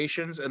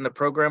 applications, and the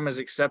program is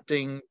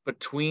accepting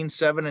between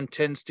 7 and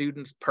 10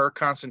 students per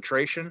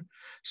concentration.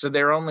 So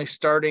they're only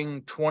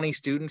starting 20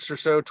 students or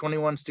so,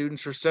 21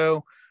 students or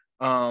so,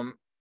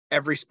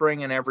 every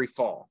spring and every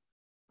fall.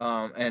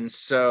 And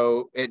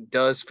so it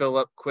does fill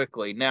up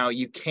quickly. Now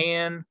you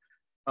can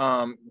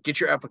get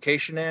your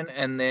application in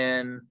and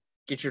then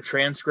get your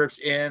transcripts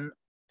in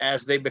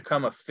as they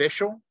become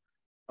official.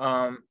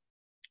 I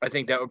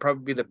think that would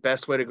probably be the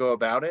best way to go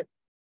about it.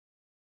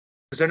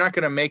 They're not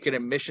going to make an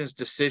admissions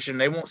decision.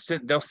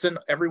 They'll send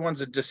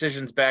everyone's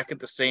decisions back at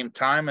the same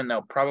time, and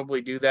they'll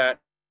probably do that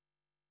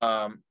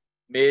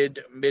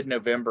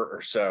mid-November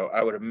or so,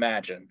 I would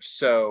imagine.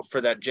 So for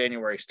that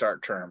January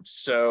start term.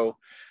 So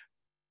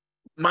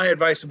my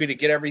advice would be to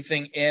get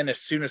everything in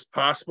as soon as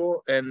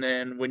possible, and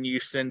then when you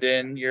send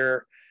in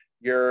your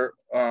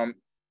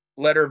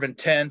letter of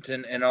intent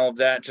and all of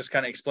that, just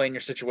kind of explain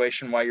your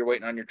situation while you're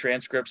waiting on your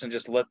transcripts, and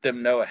just let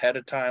them know ahead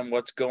of time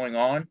what's going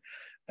on.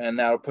 And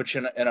that will put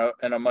you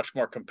in a much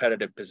more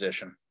competitive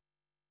position.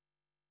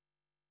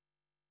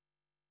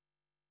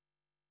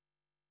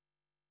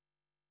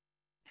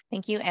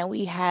 Thank you. And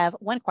we have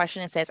one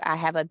question that says, I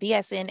have a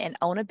BSN and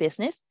own a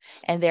business,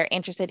 and they're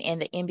interested in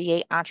the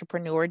MBA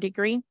entrepreneur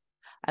degree.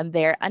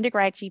 Their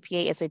undergrad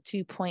GPA is a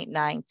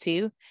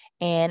 2.92,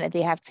 and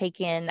they have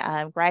taken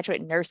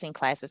graduate nursing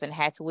classes and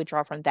had to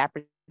withdraw from that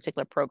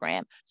particular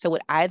program. So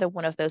would either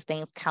one of those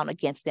things count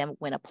against them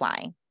when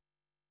applying?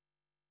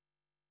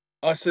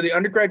 So the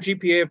undergrad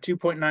GPA of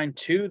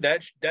 2.92,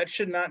 that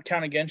should not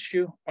count against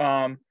you.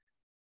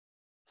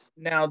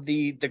 Now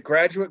the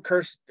graduate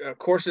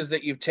courses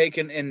that you've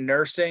taken in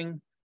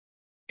nursing,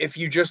 if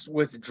you just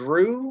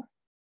withdrew,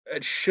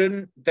 that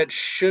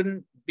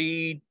shouldn't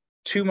be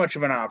too much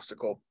of an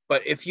obstacle.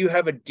 But if you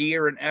have a D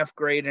or an F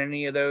grade in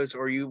any of those,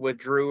 or you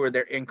withdrew, or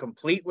they're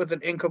incomplete with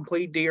an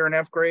incomplete D or an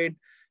F grade,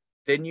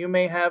 then you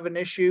may have an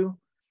issue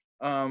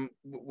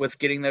with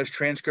getting those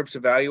transcripts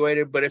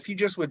evaluated. But if you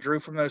just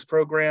withdrew from those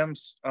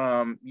programs,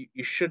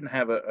 you shouldn't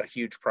have a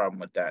huge problem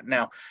with that.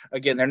 Now,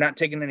 again, they're not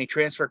taking any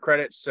transfer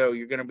credits, so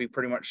you're going to be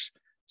pretty much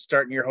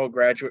starting your whole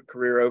graduate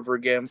career over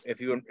again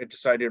if you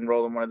decide to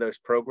enroll in one of those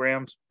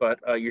programs. But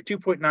your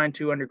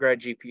 2.92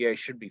 undergrad GPA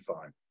should be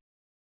fine.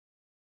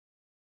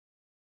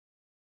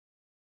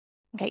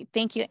 Okay,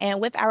 thank you. And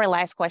with our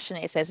last question,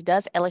 it says,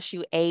 does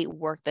LSU A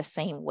work the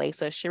same way?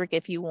 So Sharika,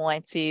 if you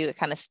want to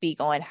kind of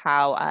speak on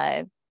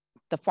how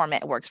the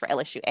format works for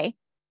LSU A.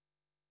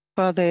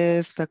 Whether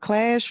it's the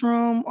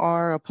classroom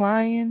or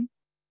applying?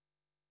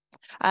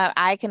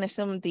 I can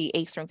assume the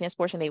asynchronous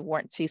portion, they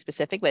weren't too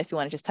specific, but if you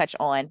want to just touch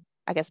on,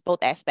 I guess,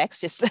 both aspects,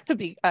 just to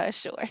be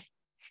sure.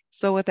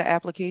 So with the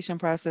application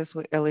process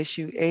with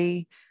LSU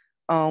A,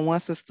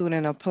 Once a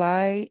student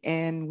apply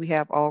and we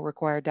have all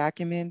required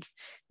documents,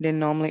 then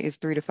normally it's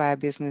 3 to 5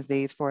 business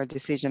days for a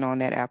decision on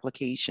that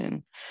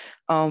application.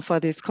 For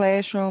this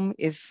classroom,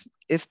 it's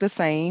the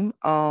same.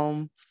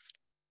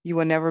 You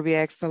will never be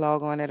asked to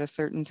log on at a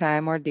certain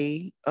time or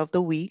day of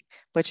the week,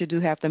 but you do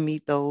have to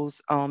meet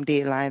those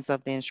deadlines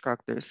of the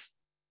instructors.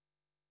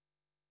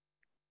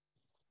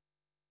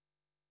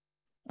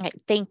 Okay,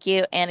 thank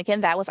you. And again,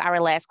 that was our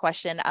last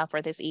question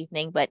for this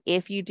evening. But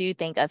if you do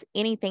think of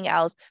anything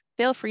else,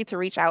 feel free to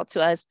reach out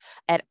to us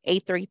at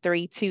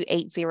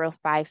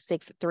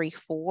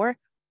 833-280-5634,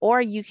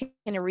 or you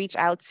can reach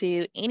out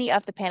to any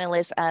of the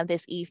panelists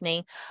this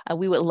evening.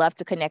 We would love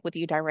to connect with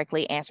you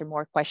directly, answer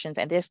more questions,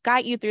 and just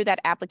guide you through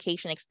that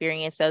application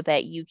experience so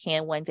that you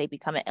can one day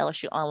become an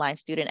LSU online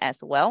student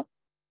as well.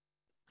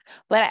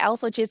 But I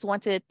also just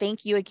want to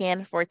thank you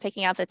again for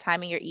taking out the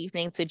time in your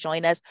evening to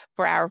join us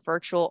for our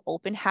virtual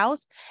open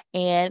house.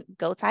 And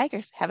go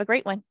Tigers. Have a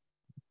great one.